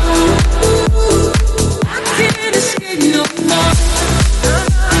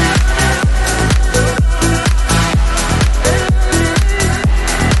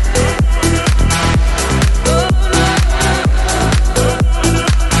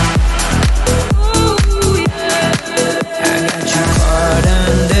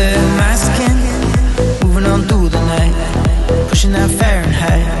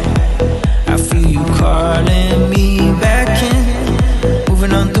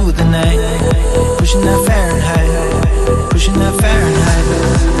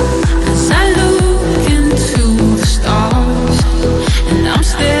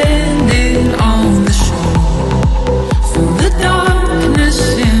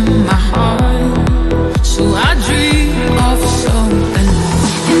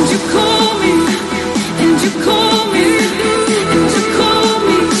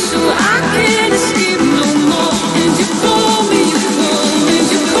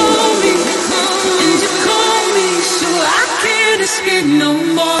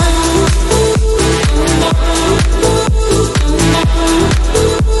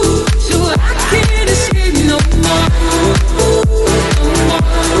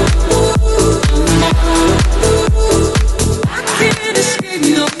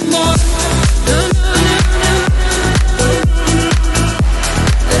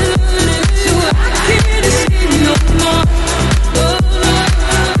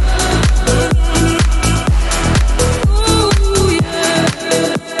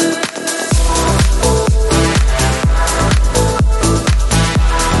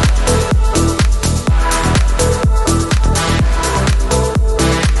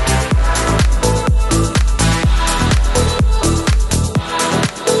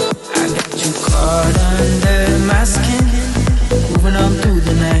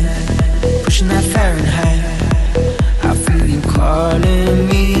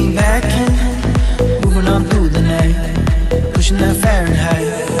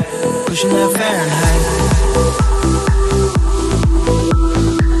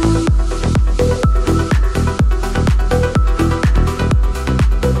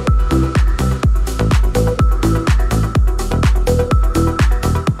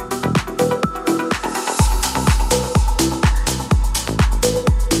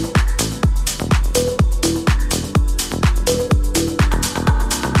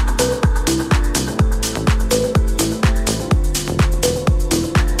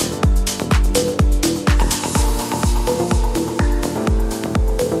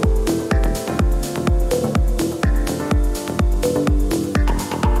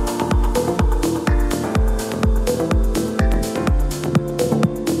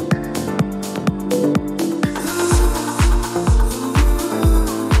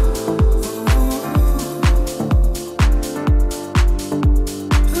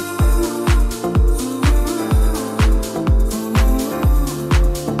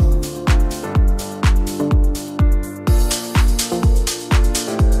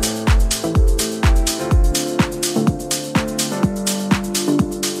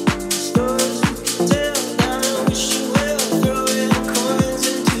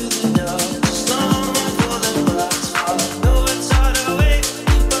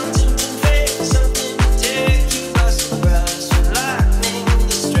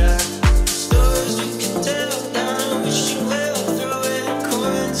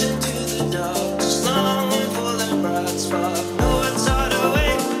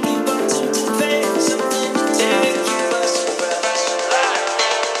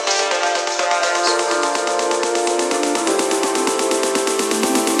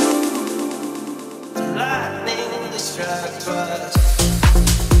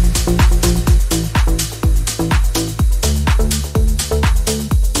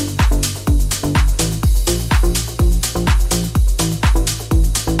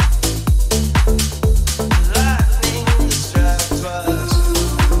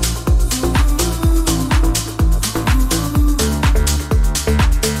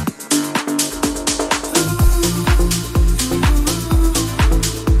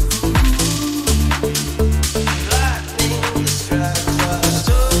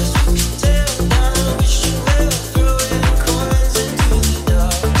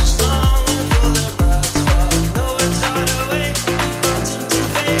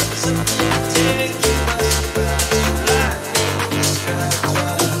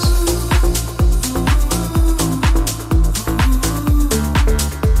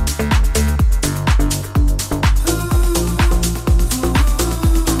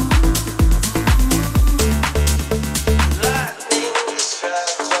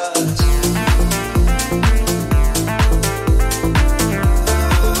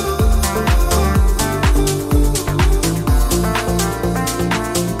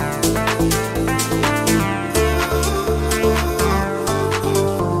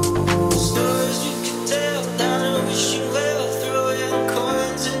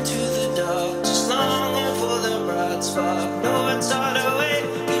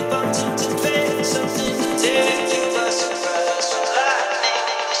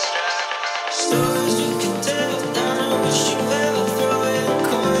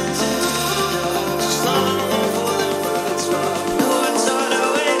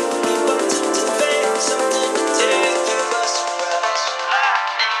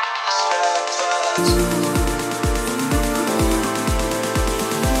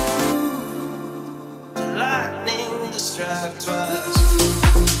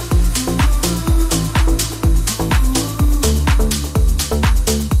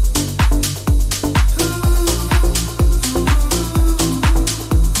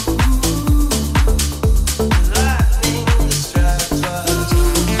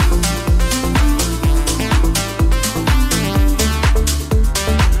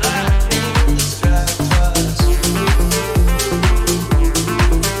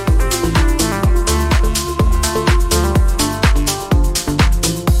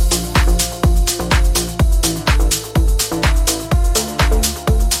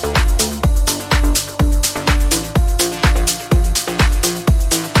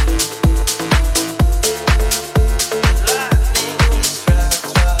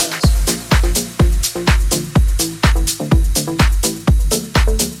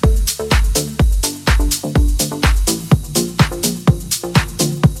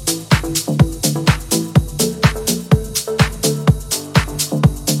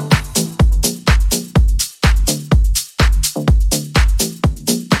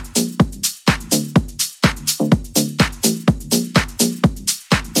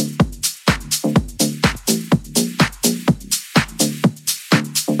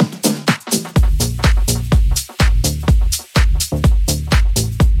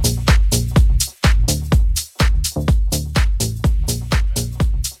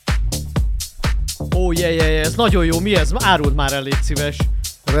 Ez nagyon jó, mi ez? Áruld már el, légy szíves.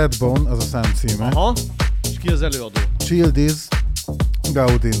 Redbone, az a szám címe. Aha, és ki az előadó? Childish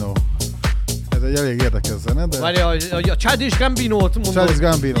Gambino. Ez egy elég érdekes zene, de... Várja, a Childish Gambino-t mondod. Childish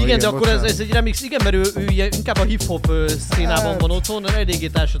Gambino, igen, de akkor bocsánat. ez egy remix, igen, mert ő inkább a hip-hop színában van otthon, eléggé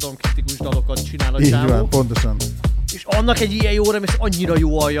társadalomkritikus dalokat csinál a így csávó. van, pontosan. És annak egy ilyen jó remix, annyira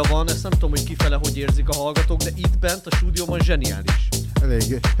jó alja van, ezt nem tudom, hogy kifele hogy érzik a hallgatók, de itt bent a stúdióban zseniális.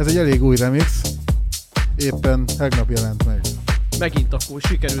 Ez egy elég új remix, éppen tegnap jelent meg. Megint akkor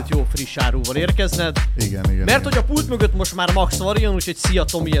sikerült jó friss áruval érkezned. Igen. Mert hogy a pult mögött most már Max Varian, úgyhogy szia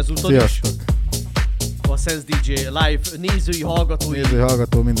Tomi ezúttal is. Sziasztok! A Sense DJ Live nézői, hallgatói.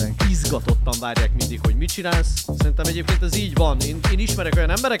 Hallgató mindenki. Izgatottan várják mindig, hogy mit csinálsz. Szerintem egyébként ez így van. Én ismerek olyan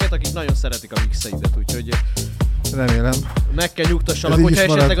embereket, akik nagyon szeretik a mixeidet, úgyhogy remélem. meg kell nyugtassanak, hogyha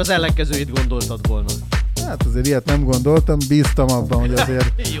esetleg az ellenkezőjét gondoltad volna. Hát azért ilyet nem gondoltam, bíztam abban, hogy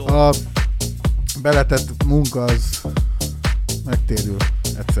azért a beletett munka az megtérül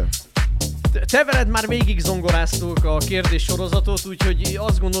egyszer. Te veled már végig zongoráztuk a kérdés sorozatot, úgyhogy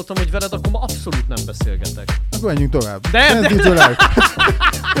azt gondoltam, hogy veled akkor ma abszolút nem beszélgetek. Akkor menjünk tovább. De.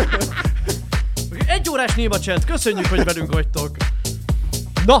 Egy órás néma csend, köszönjük, hogy velünk vagytok.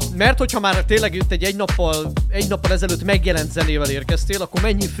 Na, mert hogyha már tényleg itt egy nappal ezelőtt megjelent zenével érkeztél, akkor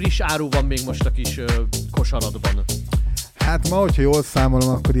mennyi friss áru van még most a kis kosaradban? Hát ma, hogyha jól számolom,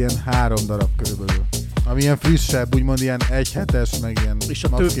 akkor ilyen 3 darab körülbelül. Ami ilyen frissebb, úgymond ilyen 1 hetes, meg ilyen... És a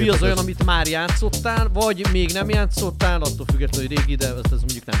többi az olyan, amit már játszottál, vagy még nem játszottál, attól függetlenül, hogy régi, de ez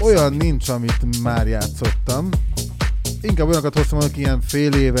mondjuk nem olyan számít. nincs, amit már játszottam. Inkább olyanokat hoztam, amik ilyen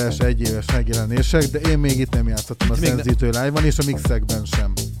fél éves, 1 éves megjelenések, de én még itt nem játszottam itt a Sense DJ Live-ban, és a mixekben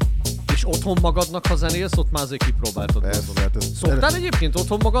sem. És otthon magadnak, ha zenélsz, ott már azért kipróbáltad. Szoktál egyébként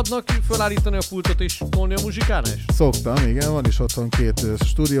otthon magadnak felállítani a pultot és tolni a muzsikára is? Szoktam, igen, van is otthon 2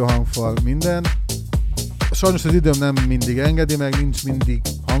 stúdióhangfal, minden. Sajnos az időm nem mindig engedi, meg nincs mindig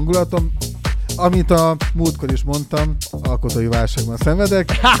hangulatom. Amit a múltkor is mondtam, alkotói válságban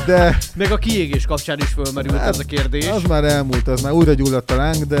szenvedek, de... Meg a kiégés kapcsán is fölmerült ez a kérdés. Az már elmúlt, az már újra gyulladt a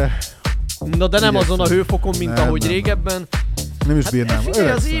láng, de... Na de nem azon a hőfokon, mint ahogy régebben. Nem is bírnám. Figyelj,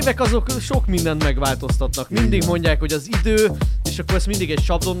 az évek azok sok mindent megváltoztatnak. Mindig mondják, hogy az idő, és akkor ezt mindig egy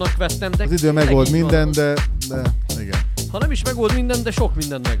sablonnak vettem, de... Az idő megold minden, de igen. Ha nem is megold minden, de sok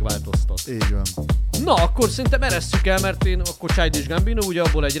mindent megváltoztat. Így van. Na, akkor szerintem eresszük el, mert én akkor Childish Gambino, ugye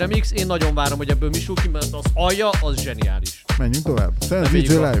abból egy remix, én nagyon várom, hogy ebből mi sül ki, mert az alja, az zseniális. Menjünk tovább. Sense DJ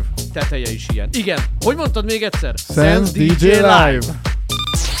Live. Teteje is ilyen. Igen. Hogy mondtad még egyszer? Sense DJ Live.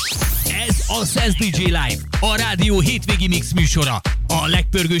 Ez a Sense DJ Live, a rádió hétvégi mix műsora. A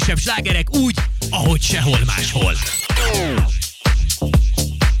legpörgősebb slágerek úgy, ahogy sehol máshol.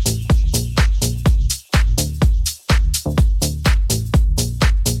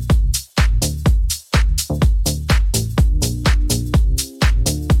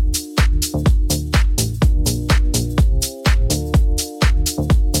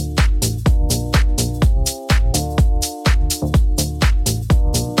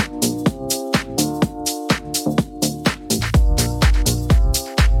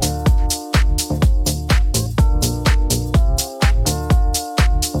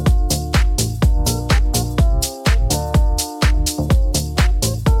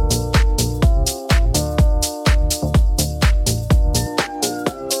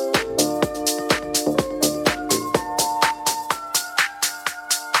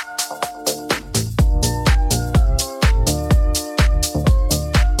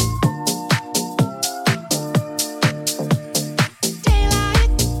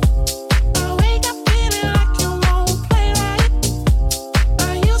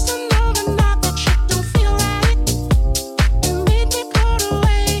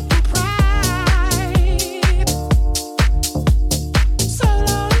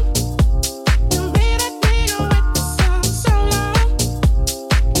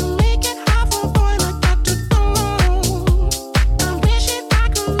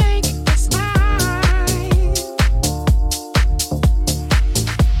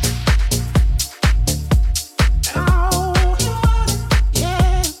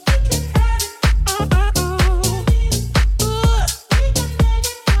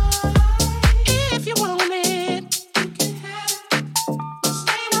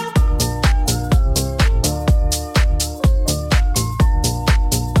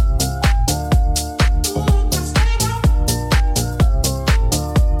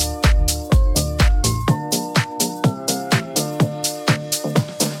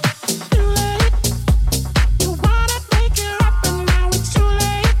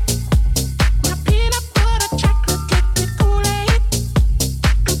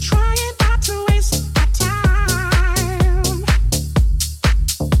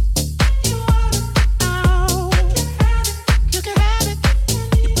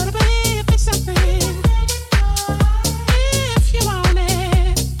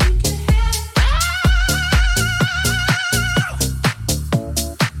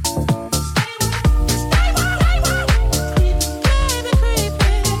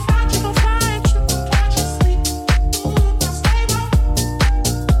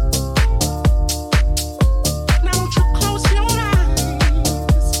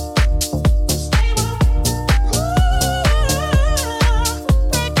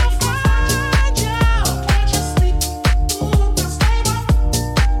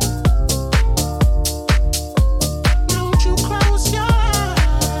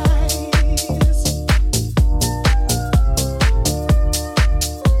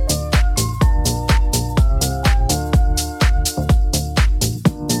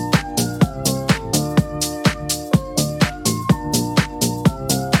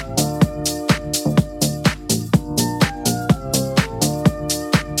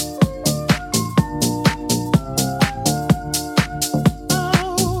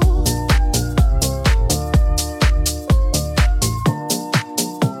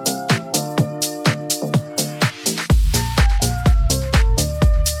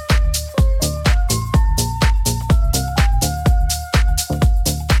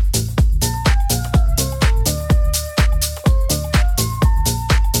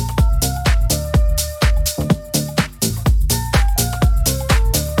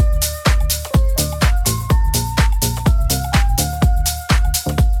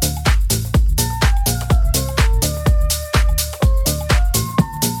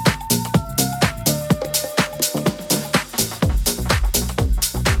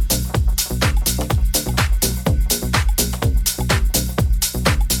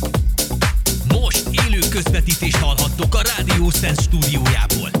 Sense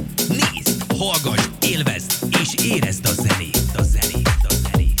stúdiójából. Nézd, hallgass, élvezd és érezd a zenét, a zenét, a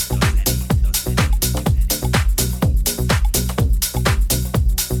zenét, a zenét, a zenét.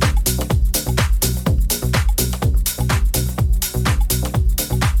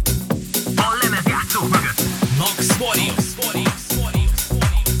 A lemezjátszók mögött Max Warriors.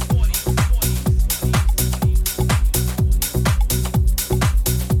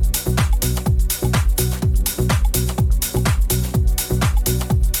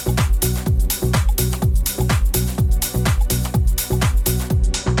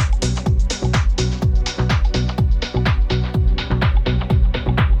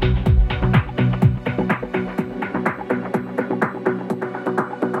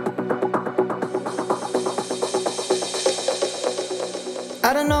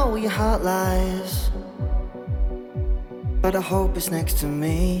 I don't know where your heart lies, but I hope it's next to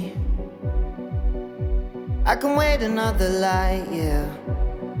me. I can wait another light, yeah,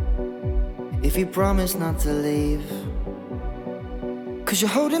 if you promise not to leave. Cause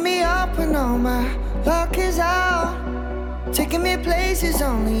you're holding me up when all my luck is out, taking me places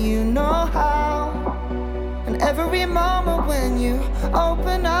only you know how. And every moment when you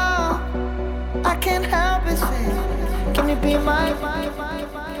open up, I can't help but think, can you be my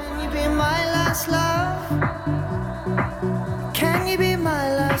last love? Can you be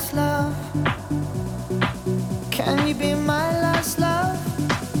my last love? Can you be my last love?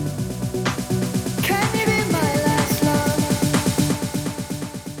 Can you be my last love?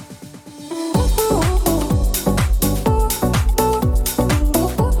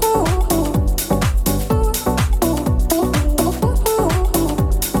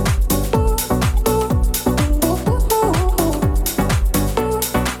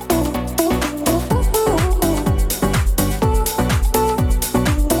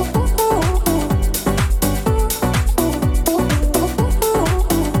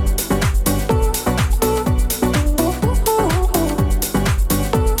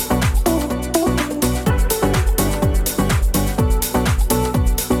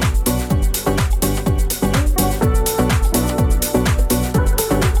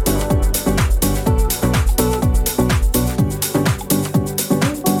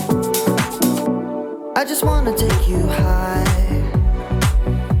 I just wanna take you high,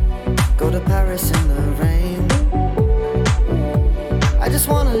 go to Paris in the rain. I just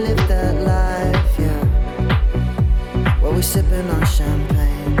wanna live that life, yeah, while we sipping on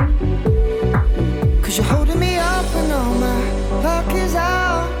champagne. Cause you're holding me up and all my luck is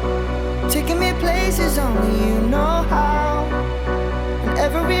out, taking me places only you know how. And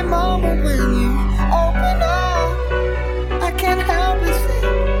every moment when you open up, I can't help but think,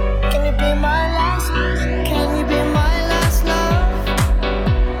 can you be my last love? Can you be my last love?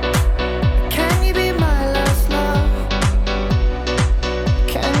 Can you be my last love?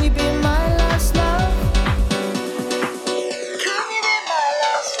 Can you be my last love? Can you be my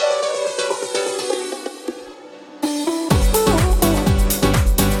last love?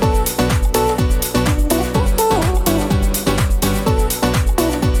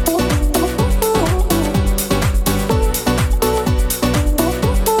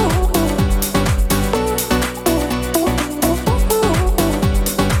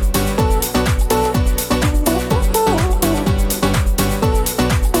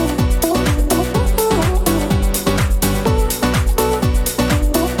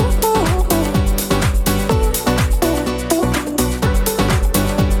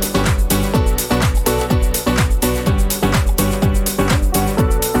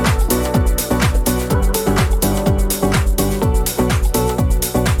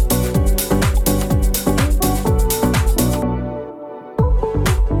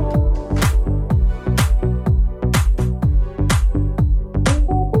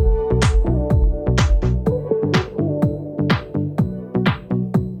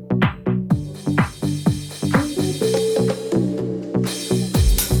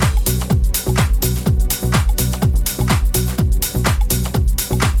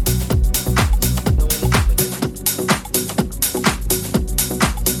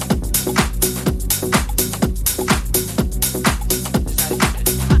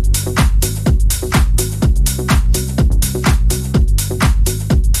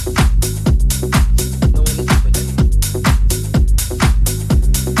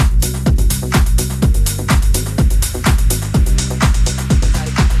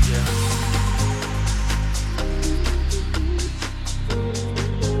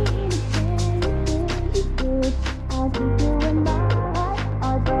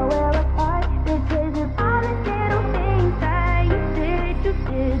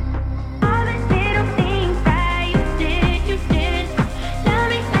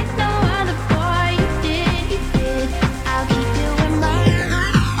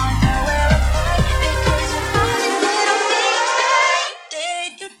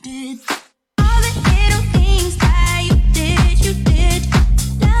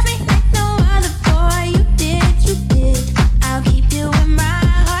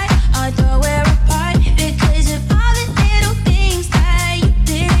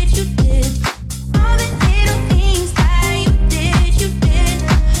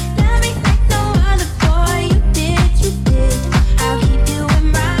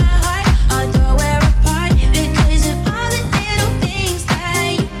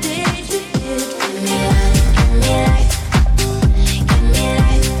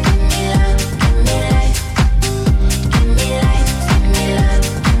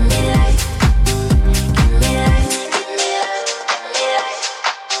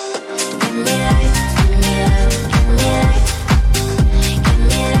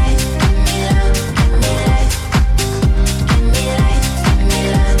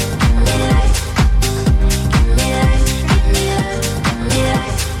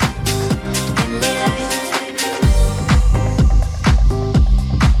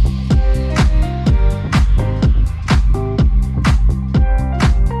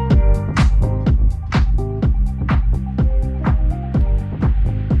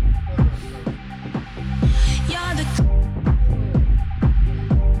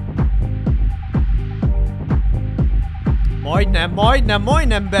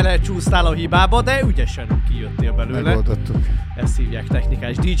 majdnem belecsúsztál a hibába, de ügyesen kijöttél belőle. Megoldottuk. Ezt hívják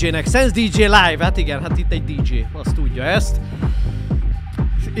technikás DJ-nek. Sense DJ Live, hát igen, hát itt egy DJ, azt tudja ezt.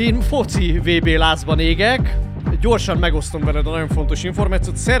 Én foci VB lázban égek. Gyorsan megosztom veled a nagyon fontos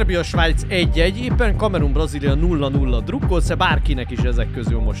információt. Szerbia-Svájc 1-1, éppen Kamerun-Brazília 0-0. Drukkolsz-e bárkinek is ezek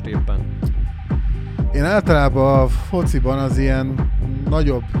közül most éppen? Én általában a fociban az ilyen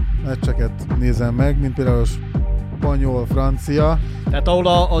nagyobb meccseket nézem meg, mint például a spanyol, francia. Tehát ahol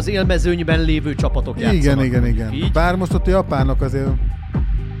az élmezőnyben lévő csapatok játszanak. Igen. Így. Bár most ott a japánok azért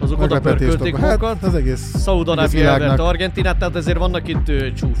azok oda pörkölték magukat. Hát az egész Szaúd-Arábia elverte Argentinát, tehát ezért vannak itt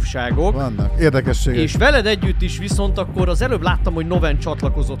csúfságok. Vannak, érdekességek. És veled együtt is viszont akkor az előbb láttam, hogy Noven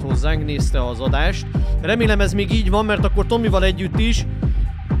csatlakozott hozzánk, nézte az adást. Remélem ez még így van, mert akkor Tomival együtt is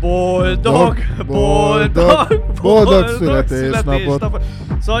boldog születésnapot.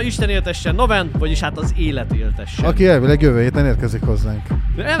 Szóval Isten éltessen Noven, vagyis hát az élet éltessen. Aki elvileg jövő héten érkezik hozzánk.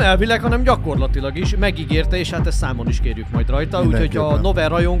 De nem elvileg, hanem gyakorlatilag is megígérte, és hát ezt számon is kérjük majd rajta. Úgyhogy ha Noven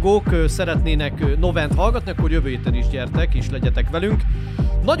rajongók szeretnének Novent hallgatni, akkor jövő héten is gyertek, és legyetek velünk.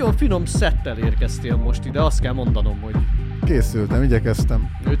 Nagyon finom szettel érkeztél most ide, azt kell mondanom, hogy... Készültem, igyekeztem.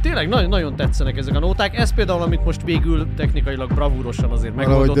 Tényleg nagyon tetszenek ezek a nóták. Ez például, amit most végül technikailag bravúrosan azért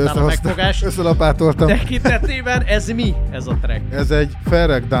megoldottál a megfogást. Összelapátoltam. Tekintetében ez mi, ez a track? Ez egy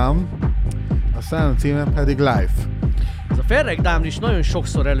Ferrag Down, a szám címe pedig Life. Ez a Ferrag Down is nagyon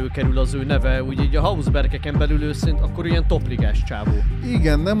sokszor előkerül az ő neve, úgy így a Hausbergeken belül őszint, akkor ilyen topligás csávó.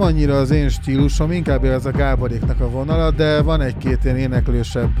 Igen, nem annyira az én stílusom, inkább ez a Gáboréknak a vonala, de van egy-két ilyen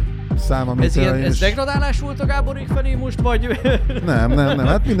éneklősebb szám, amit ez degradálás volt a Gáborék felé most, vagy... Nem,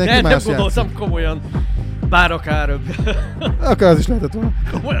 hát mindenki más nem gondoltam komolyan. Bár akár akár az is lehetett volna.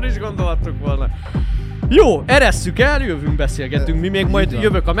 Komolyan is gondolhattuk volna. Jó, eresszük el, jövünk, beszélgetünk. Mi még majd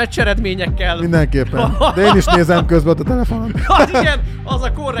jövök a meccs eredményekkel. Mindenképpen. De én is nézem közben a telefonon. Hát igen, az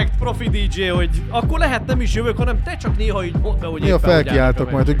a korrekt profi DJ, hogy akkor lehet nem is jövök, hanem te csak néha így mondd be, hogy néha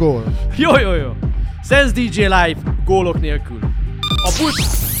felkiáltok majd, hogy gól. Jó. Sense DJ Live, gólok nélkül.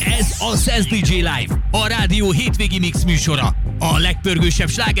 Ez a Sense DJ Live, a rádió hétvégi mix műsora. A legpörgősebb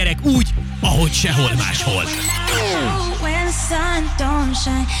slágerek úgy, ahogy sehol máshol. When the sun don't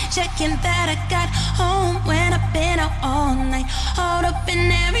shine, checking that I got home when I've been out all night. Hold up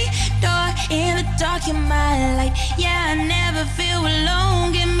in every door, in the dark in my light. Yeah, I never feel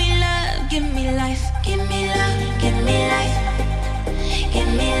alone. Give me love, give me life, give me love, give me life,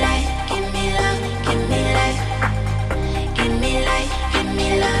 give me life, give me love, give me life, give me life, give me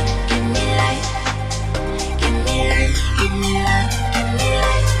love, give me life, give me life, give me love, give me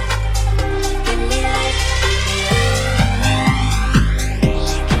life.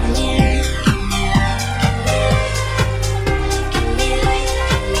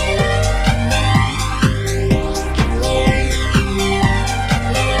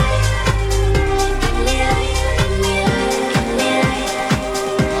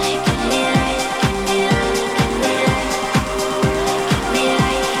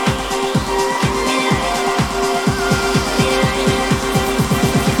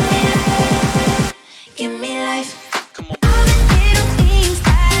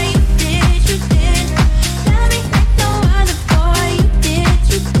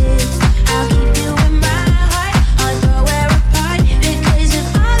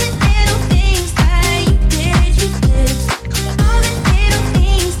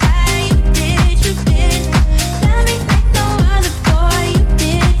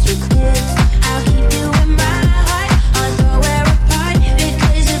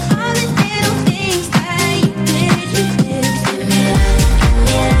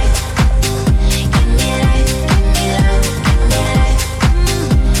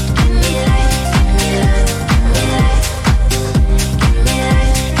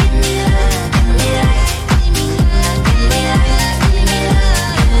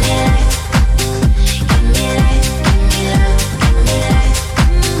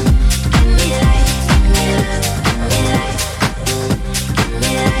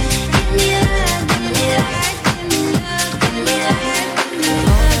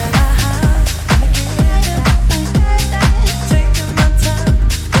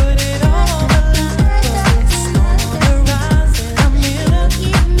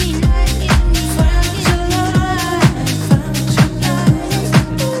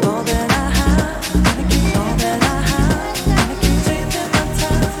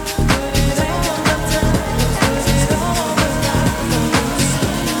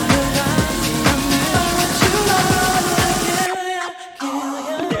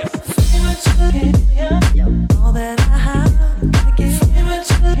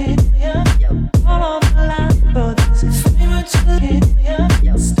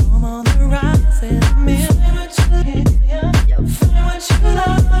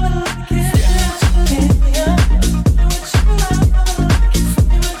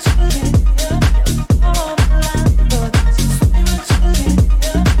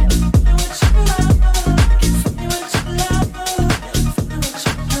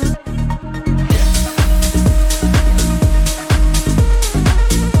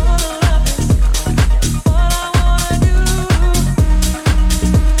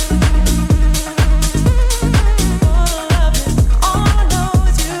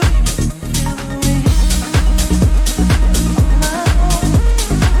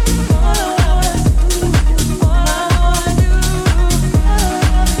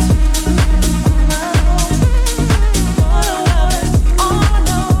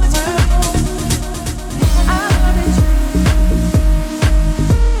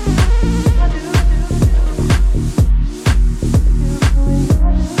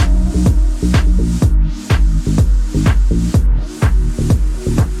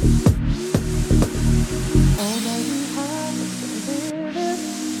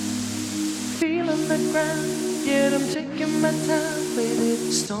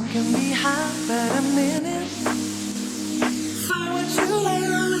 song can be high, but I'm in it. For what you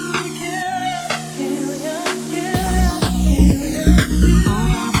like,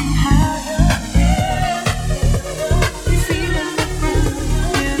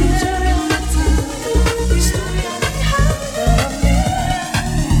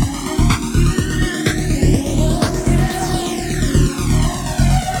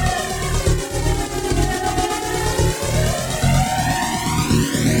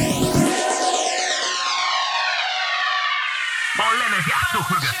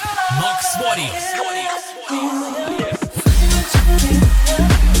 Max Swati.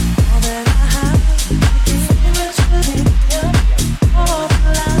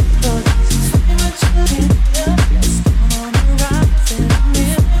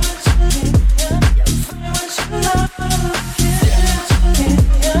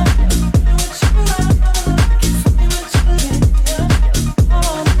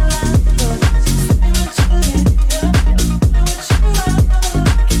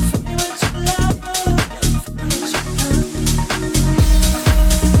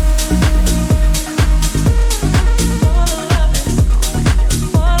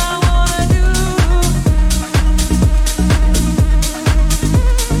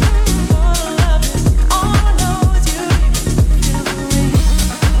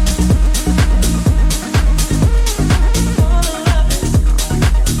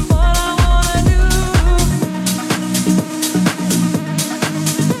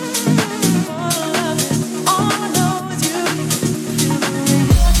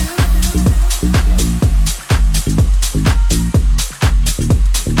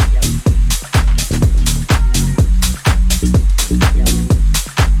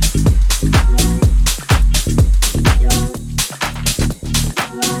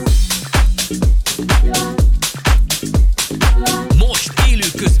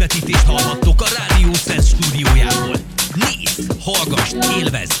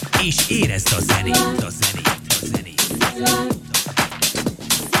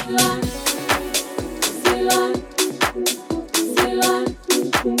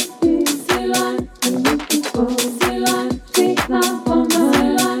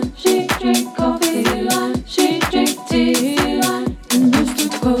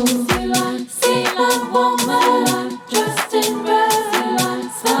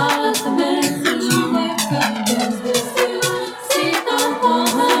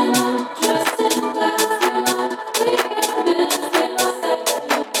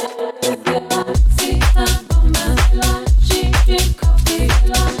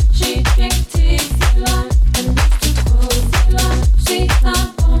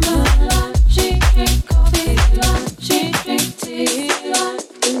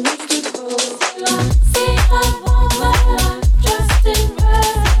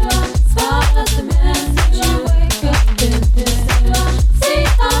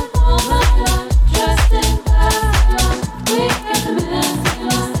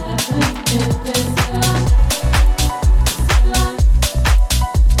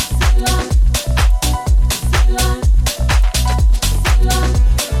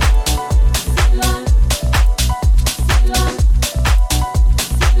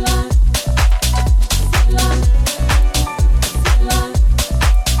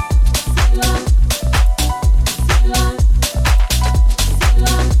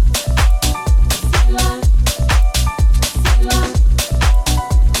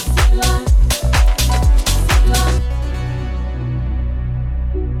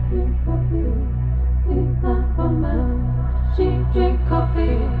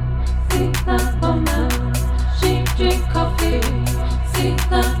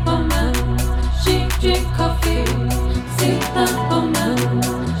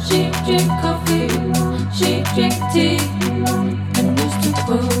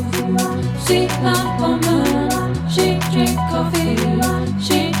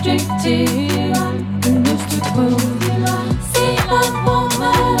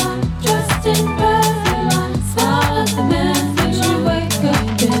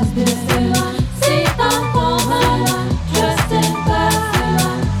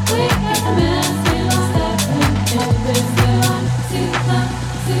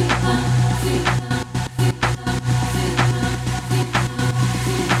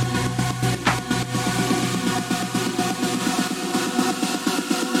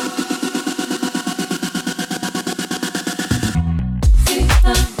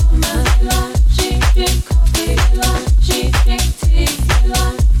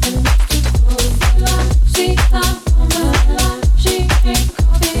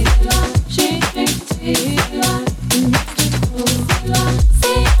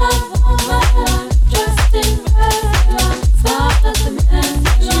 See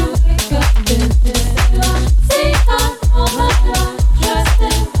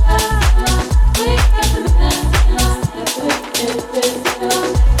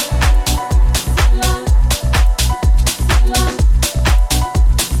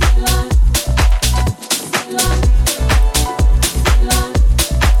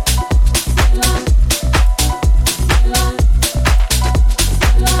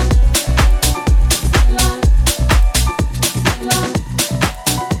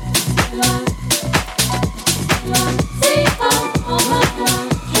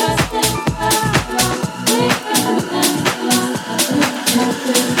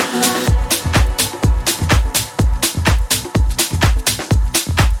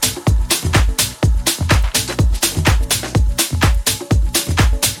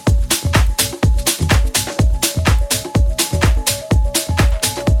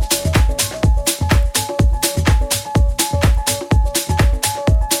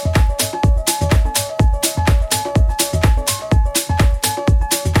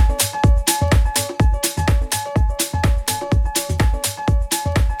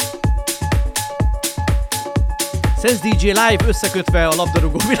Sense DJ Live összekötve a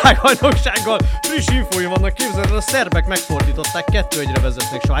labdarúgó világbajnoksággal. Friss infói vannak, képzeld, a szerbek megfordították, 2-1-re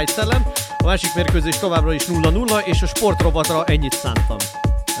vezetnek Svájc ellen. A másik mérkőzés továbbra is 0-0, és a sportrovatra ennyit szántam.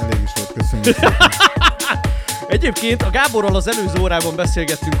 Elég is volt, köszönjük szépen. Egyébként a Gáborral az előző órában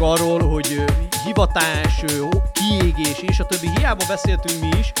beszélgettünk arról, hogy hivatás, kiégés és a többi. Hiába beszéltünk mi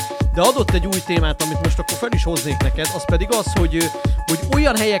is, de adott egy új témát, amit most akkor fel is hoznék neked, az pedig az, hogy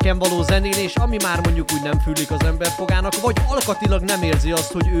olyan helyeken való zenélés, ami már mondjuk úgy nem fűlik az ember fogának, vagy alkatilag nem érzi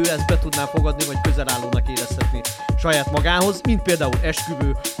azt, hogy ő ezt be tudná fogadni, vagy közelállónak érezhetni saját magához, mint például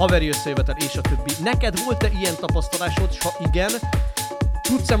esküvő, haveri összejövetel és a többi. Neked volt-e ilyen tapasztalásod? Ha igen,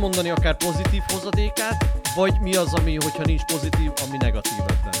 tudsz-e mondani akár pozitív hozadékát, vagy mi az, ami, hogyha nincs pozitív, ami negatív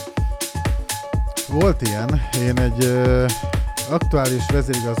ebben? Volt ilyen. Én egy aktuális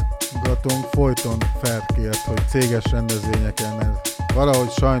vezérigazgatónk folyton felkért, hogy céges rendezvényeken, mert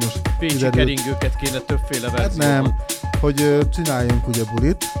valahogy sajnos Pécsi keringőket kéne többféle verzióban. Hát nem, hogy csináljunk ugye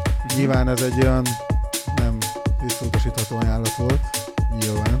bulit. Nyilván ez egy olyan nem visszautasítható ajánlat volt.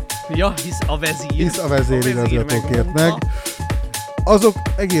 Nyilván. Ja, hisz a vezérigazgató kért meg. Azok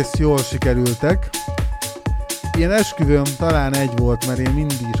egész jól sikerültek. Ilyen esküvőm talán egy volt, mert én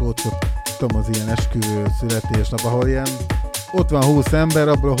mindig is ott szoktam az ilyen esküvő születésnap, ahol ilyen ott van 20 ember,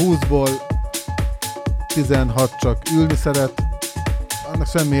 abból a 20-ból 16 csak ülni szeret. Annak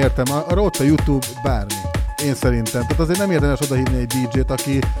semmi értelme. Arra ott a YouTube bármi. Én szerintem. Tehát azért nem érdemes odahívni egy DJ-t,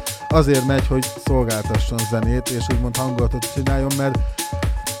 aki azért megy, hogy szolgáltasson zenét, és úgymond hangulatot csináljon, mert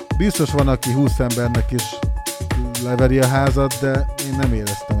biztos van, aki 20 embernek is leveri a házat, de én nem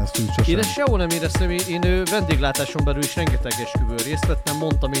éreztem ezt úgy sosem. Én ezt sehol nem éreztem, én vendéglátáson belül is rengeteg esküvőn részt vettem,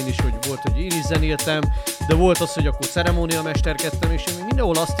 mondtam én is, hogy volt, hogy én is zenéltem, de volt az, hogy akkor ceremóniamesterkedtem, és én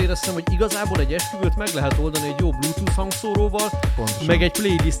mindenhol azt éreztem, hogy igazából egy esküvőt meg lehet oldani egy jó Bluetooth hangszóróval, pontosan, meg egy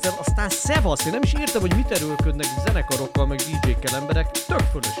playlisttel, aztán szevasz, én nem is értem, hogy mit erőlködnek zenekarokkal, meg DJ-kkel emberek, tök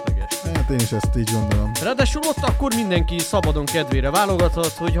fölösleges. Hát én is ezt így gondolom. Ráadásul ott akkor mindenki szabadon kedvére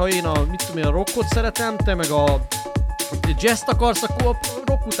válogathat, hogy ha én a rockot szeretem, te meg a jazzt akarsz, akkor a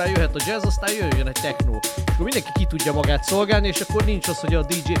rock után jöhet a jazz, aztán jöjjön egy techno. És akkor mindenki ki tudja magát szolgálni, és akkor nincs az, hogy a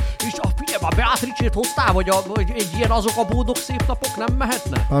DJ és figyelj, a Beatrice-t hoztál, vagy egy ilyen azok a boldog szép napok nem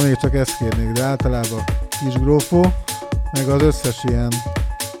mehetne? Ha még csak ezt kérnék, de általában Kisgrófó, meg az összes ilyen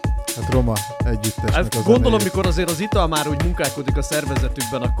roma együttesnek hát az gondolom, zenéjét. mikor azért az ital már úgy munkálkodik a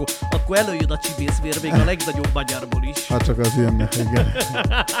szervezetükben, akkor előjön a csibészvér még a legnagyobb magyarból is. Hát csak az jönne, igen.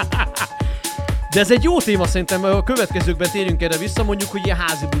 De ez egy jó téma szerintem, a következőkben térjünk erre vissza, mondjuk, hogy ilyen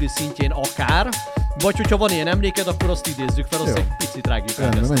házi buli szintjén akár, vagy hogyha van ilyen emléked, akkor azt idézzük fel, azt egy picit rágjuk el.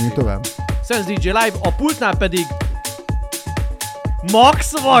 Menjünk tovább. Sense DJ Live, a pultnál pedig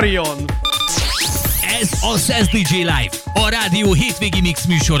Max Varion. Ez a Sense DJ Live, a rádió hétvégi mix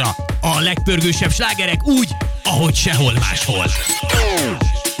műsora. A legpörgősebb slágerek úgy, ahogy sehol máshol.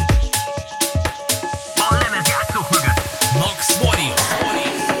 A lemezjátszók mögött Max Varion.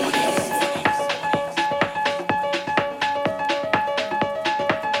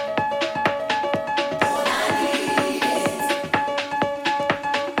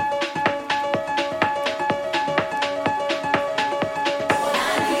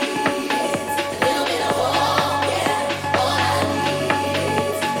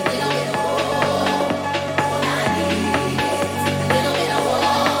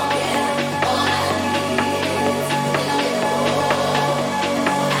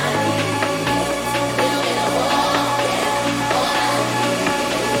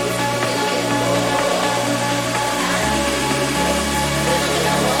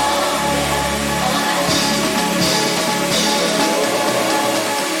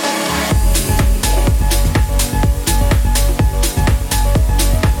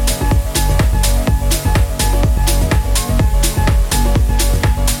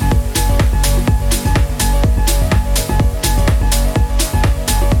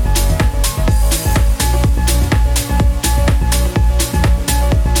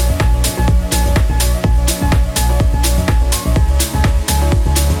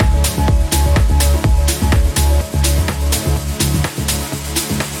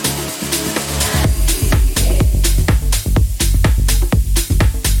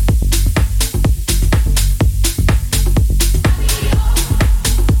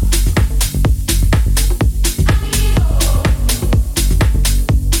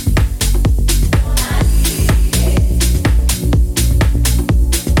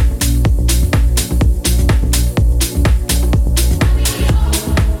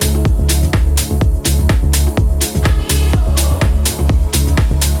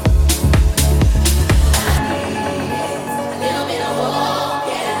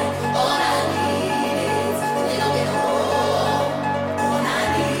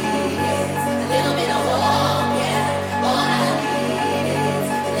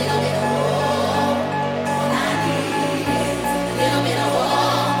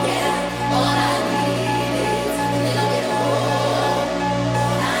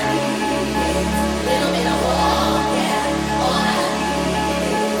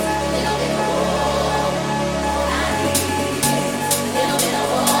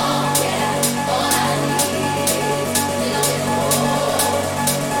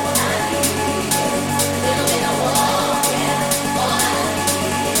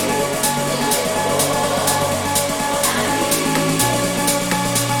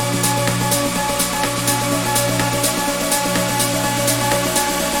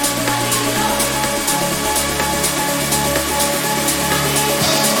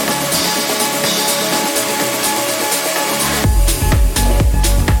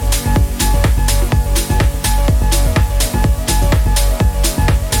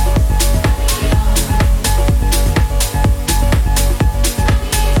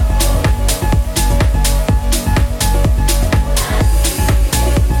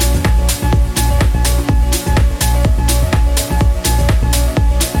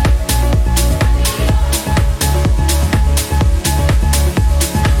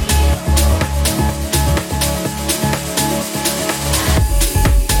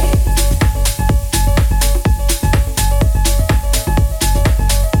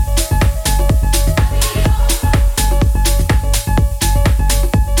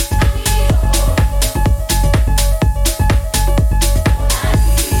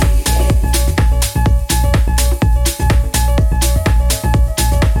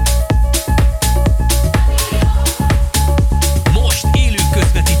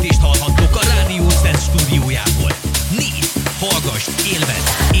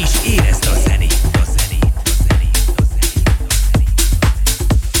 és érezd a zenét.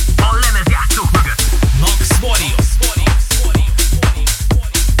 A lemezjátszók mögött Max Warriors.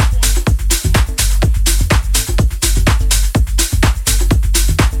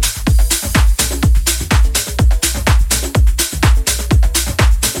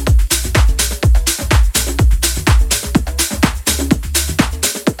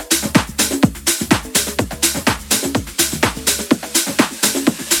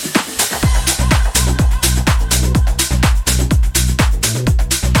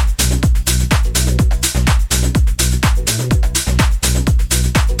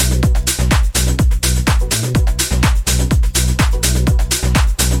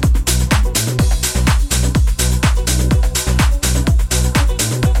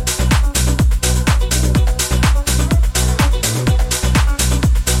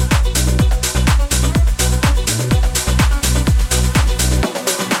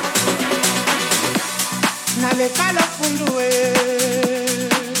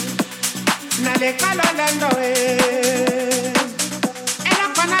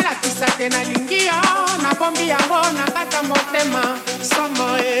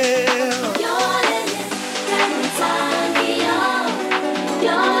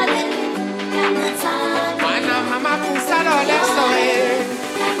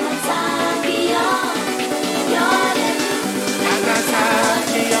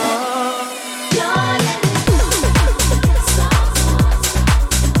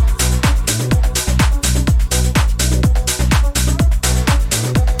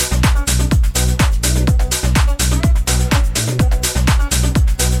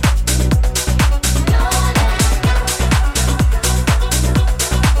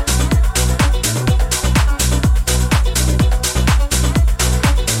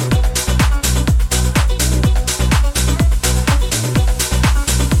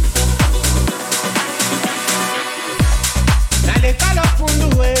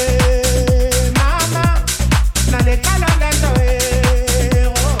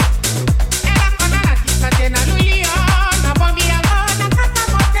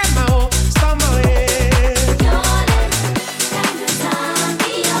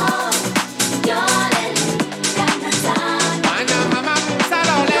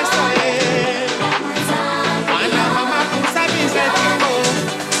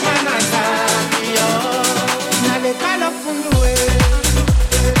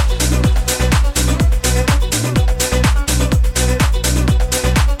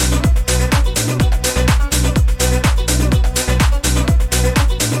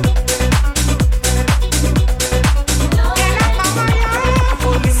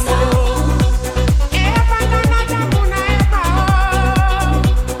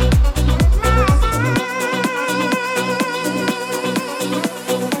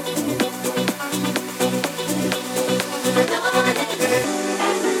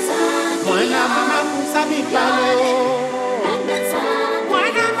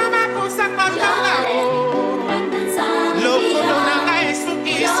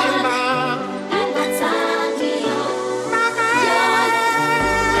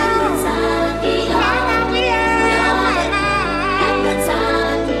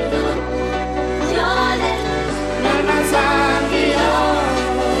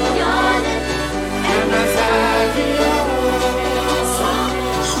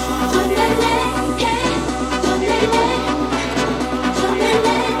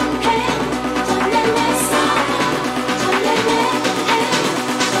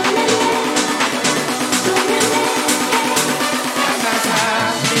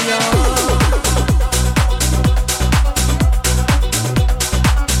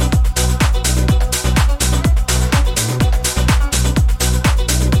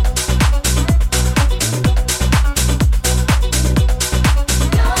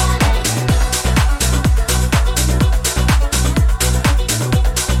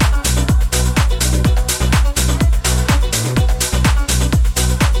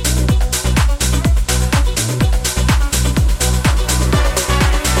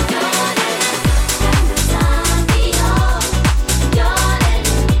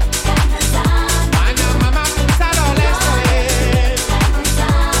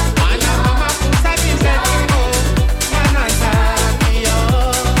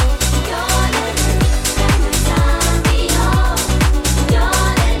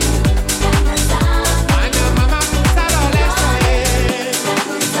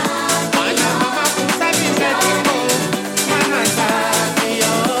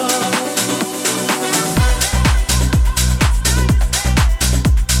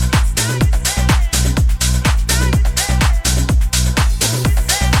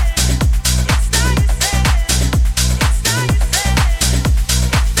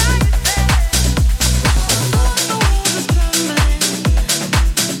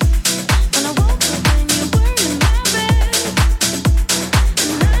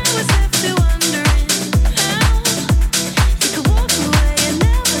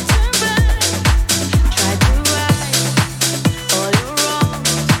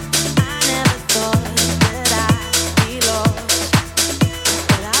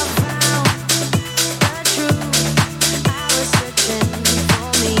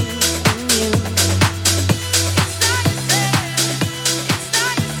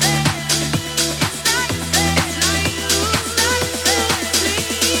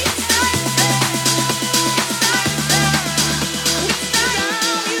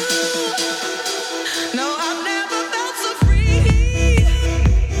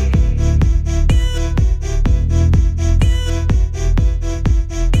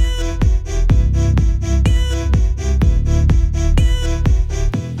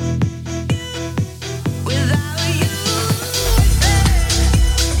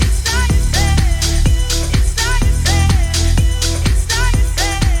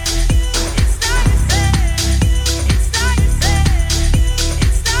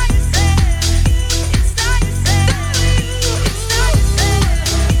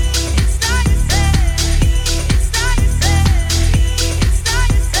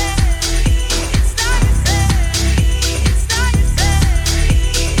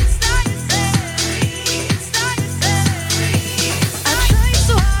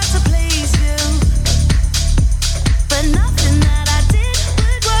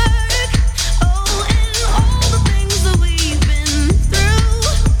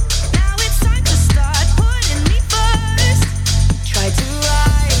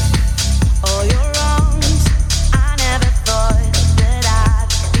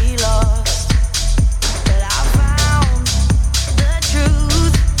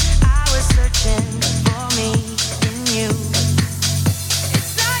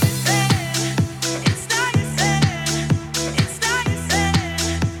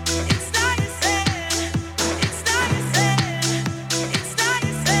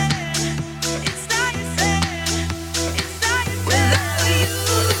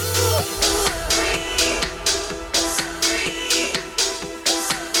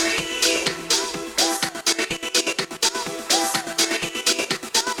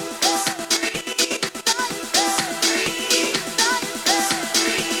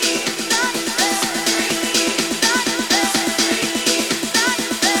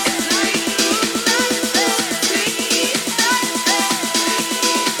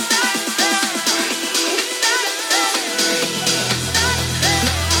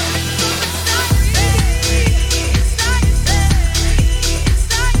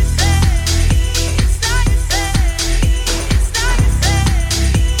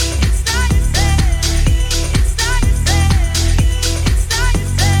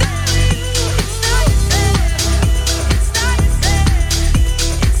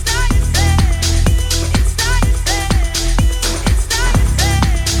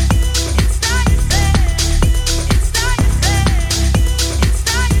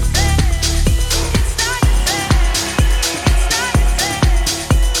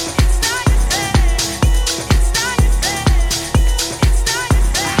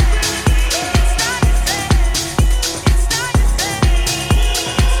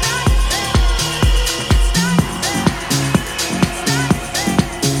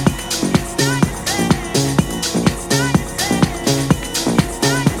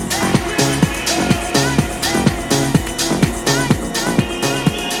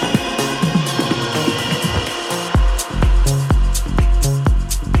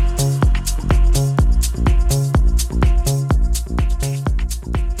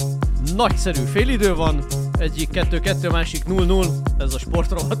 nagyszerű félidő van, egyik 2-2, másik 0-0, ez a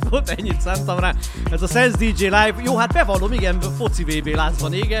sportrovat volt, ennyit szántam rá. Ez a Sense DJ Live, jó, hát bevallom, igen, foci VB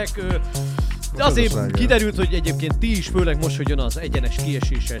lázban égek, de azért kiderült, hogy egyébként ti is, főleg most, hogy jön az egyenes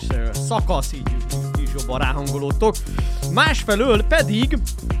kieséses szakasz, így ti is jobban ráhangolódtok. Másfelől pedig,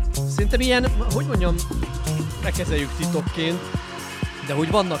 szerintem ilyen, hogy mondjam, ne kezeljük titokként, de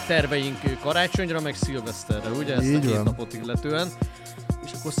hogy vannak terveink karácsonyra, meg szilveszterre, ugye, ezt így a két van. napot illetően.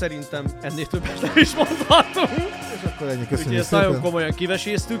 És akkor szerintem ennél többet nem is mondhatunk. És akkor ennyi, Úgyhogy köszönjük ezt nagyon szépen. komolyan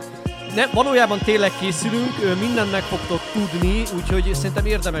kiveséztük. Valójában tényleg készülünk, mindent meg fogtok tudni, úgyhogy szerintem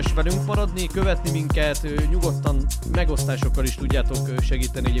érdemes velünk maradni, követni minket, nyugodtan megosztásokkal is tudjátok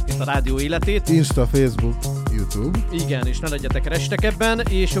segíteni egyébként a rádió életét. Insta, Facebook, YouTube. Igen, és ne legyetek restek ebben,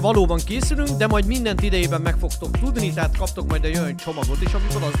 és valóban készülünk, de majd mindent idejében meg fogtok tudni, tehát kaptok majd egy olyan csomagot is,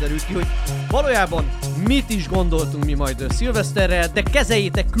 amiből az derül ki, hogy valójában mit is gondoltunk mi majd szilveszterre, de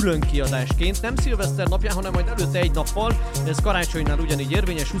kezeljétek külön kiadásként, nem szilveszter napján, hanem majd előtte egy nappal, ez karácsonynál ugyanígy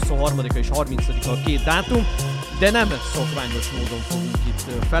érvényes, 23 és 30-a a két dátum, de nem szokványos módon fogunk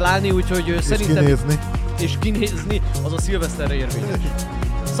itt felállni, úgyhogy És szerintem... kinézni. És kinézni, az a szilveszterre érvényes.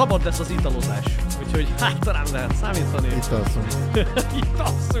 Szabad lesz az italozás, úgyhogy hát talán lehet számítani. Itt alszunk. Itt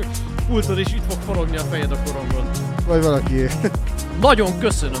alszunk. Pultod, és itt fog forogni a fejed a korongon. Vagy valaki. Nagyon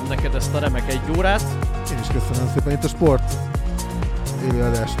köszönöm neked ezt a remek egy órát. Én is köszönöm szépen. Itt a sport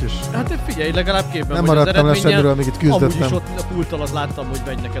élőadást is. Hát figyelj, legalább képben nem vagy az maradtam le eredménnyel. semmiről, amíg itt küzdöttem. Amúgy is ott a pult alatt láttam, hogy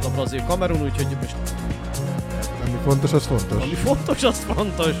megy neked a brazil Kamerun, úgyhogy most... Ami fontos, az fontos. Ami fontos, az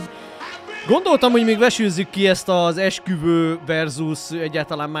fontos. Gondoltam, hogy még vesőzzük ki ezt az esküvő versus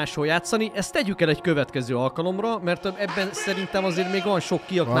egyáltalán máshol játszani. Ezt tegyük el egy következő alkalomra, mert ebben szerintem azért még van sok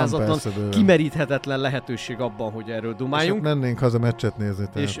kiaknázatlan, kimeríthetetlen lehetőség abban, hogy erről dumáljunk. És mennénk haza meccset nézni.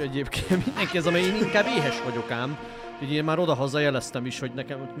 Tehát. És egyébként mindenki ez, amely én inkább éhes vagyok ám. Úgyhogy én már oda-haza jeleztem is, hogy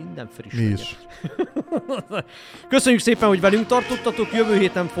nekem ott minden friss. Mi is. Köszönjük szépen, hogy velünk tartottatok, jövő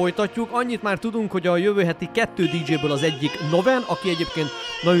héten folytatjuk. Annyit már tudunk, hogy a jövő heti 2 DJ-ből az egyik Noven, aki egyébként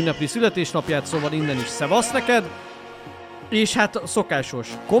ma ünnepli születésnapját, szóval innen is szevasz neked. És hát szokásos,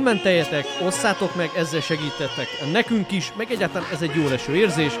 kommenteljetek, osszátok meg, ezzel segítettek nekünk is, meg egyáltalán ez egy jó leső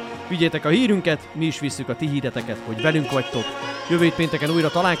érzés. Vigyétek a hírünket, mi is visszük a ti híreteket, hogy velünk vagytok. Jövő hét pénteken újra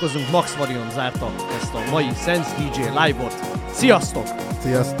találkozunk, Max Varion zárta ezt a mai Sense DJ Live-ot. Sziasztok!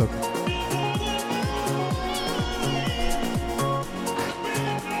 Sziasztok!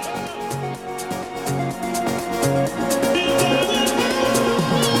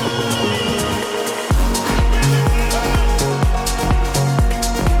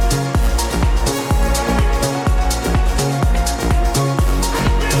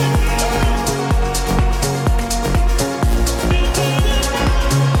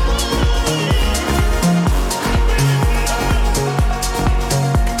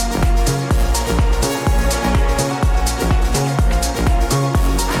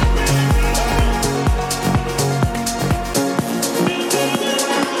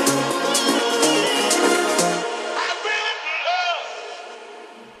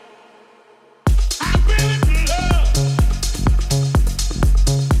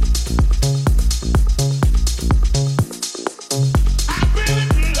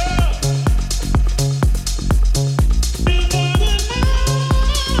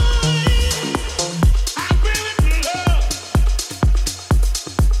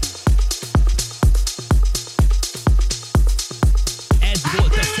 Ez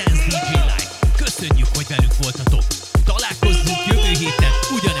volt a Sense DJ Live. Köszönjük, hogy velünk voltatok.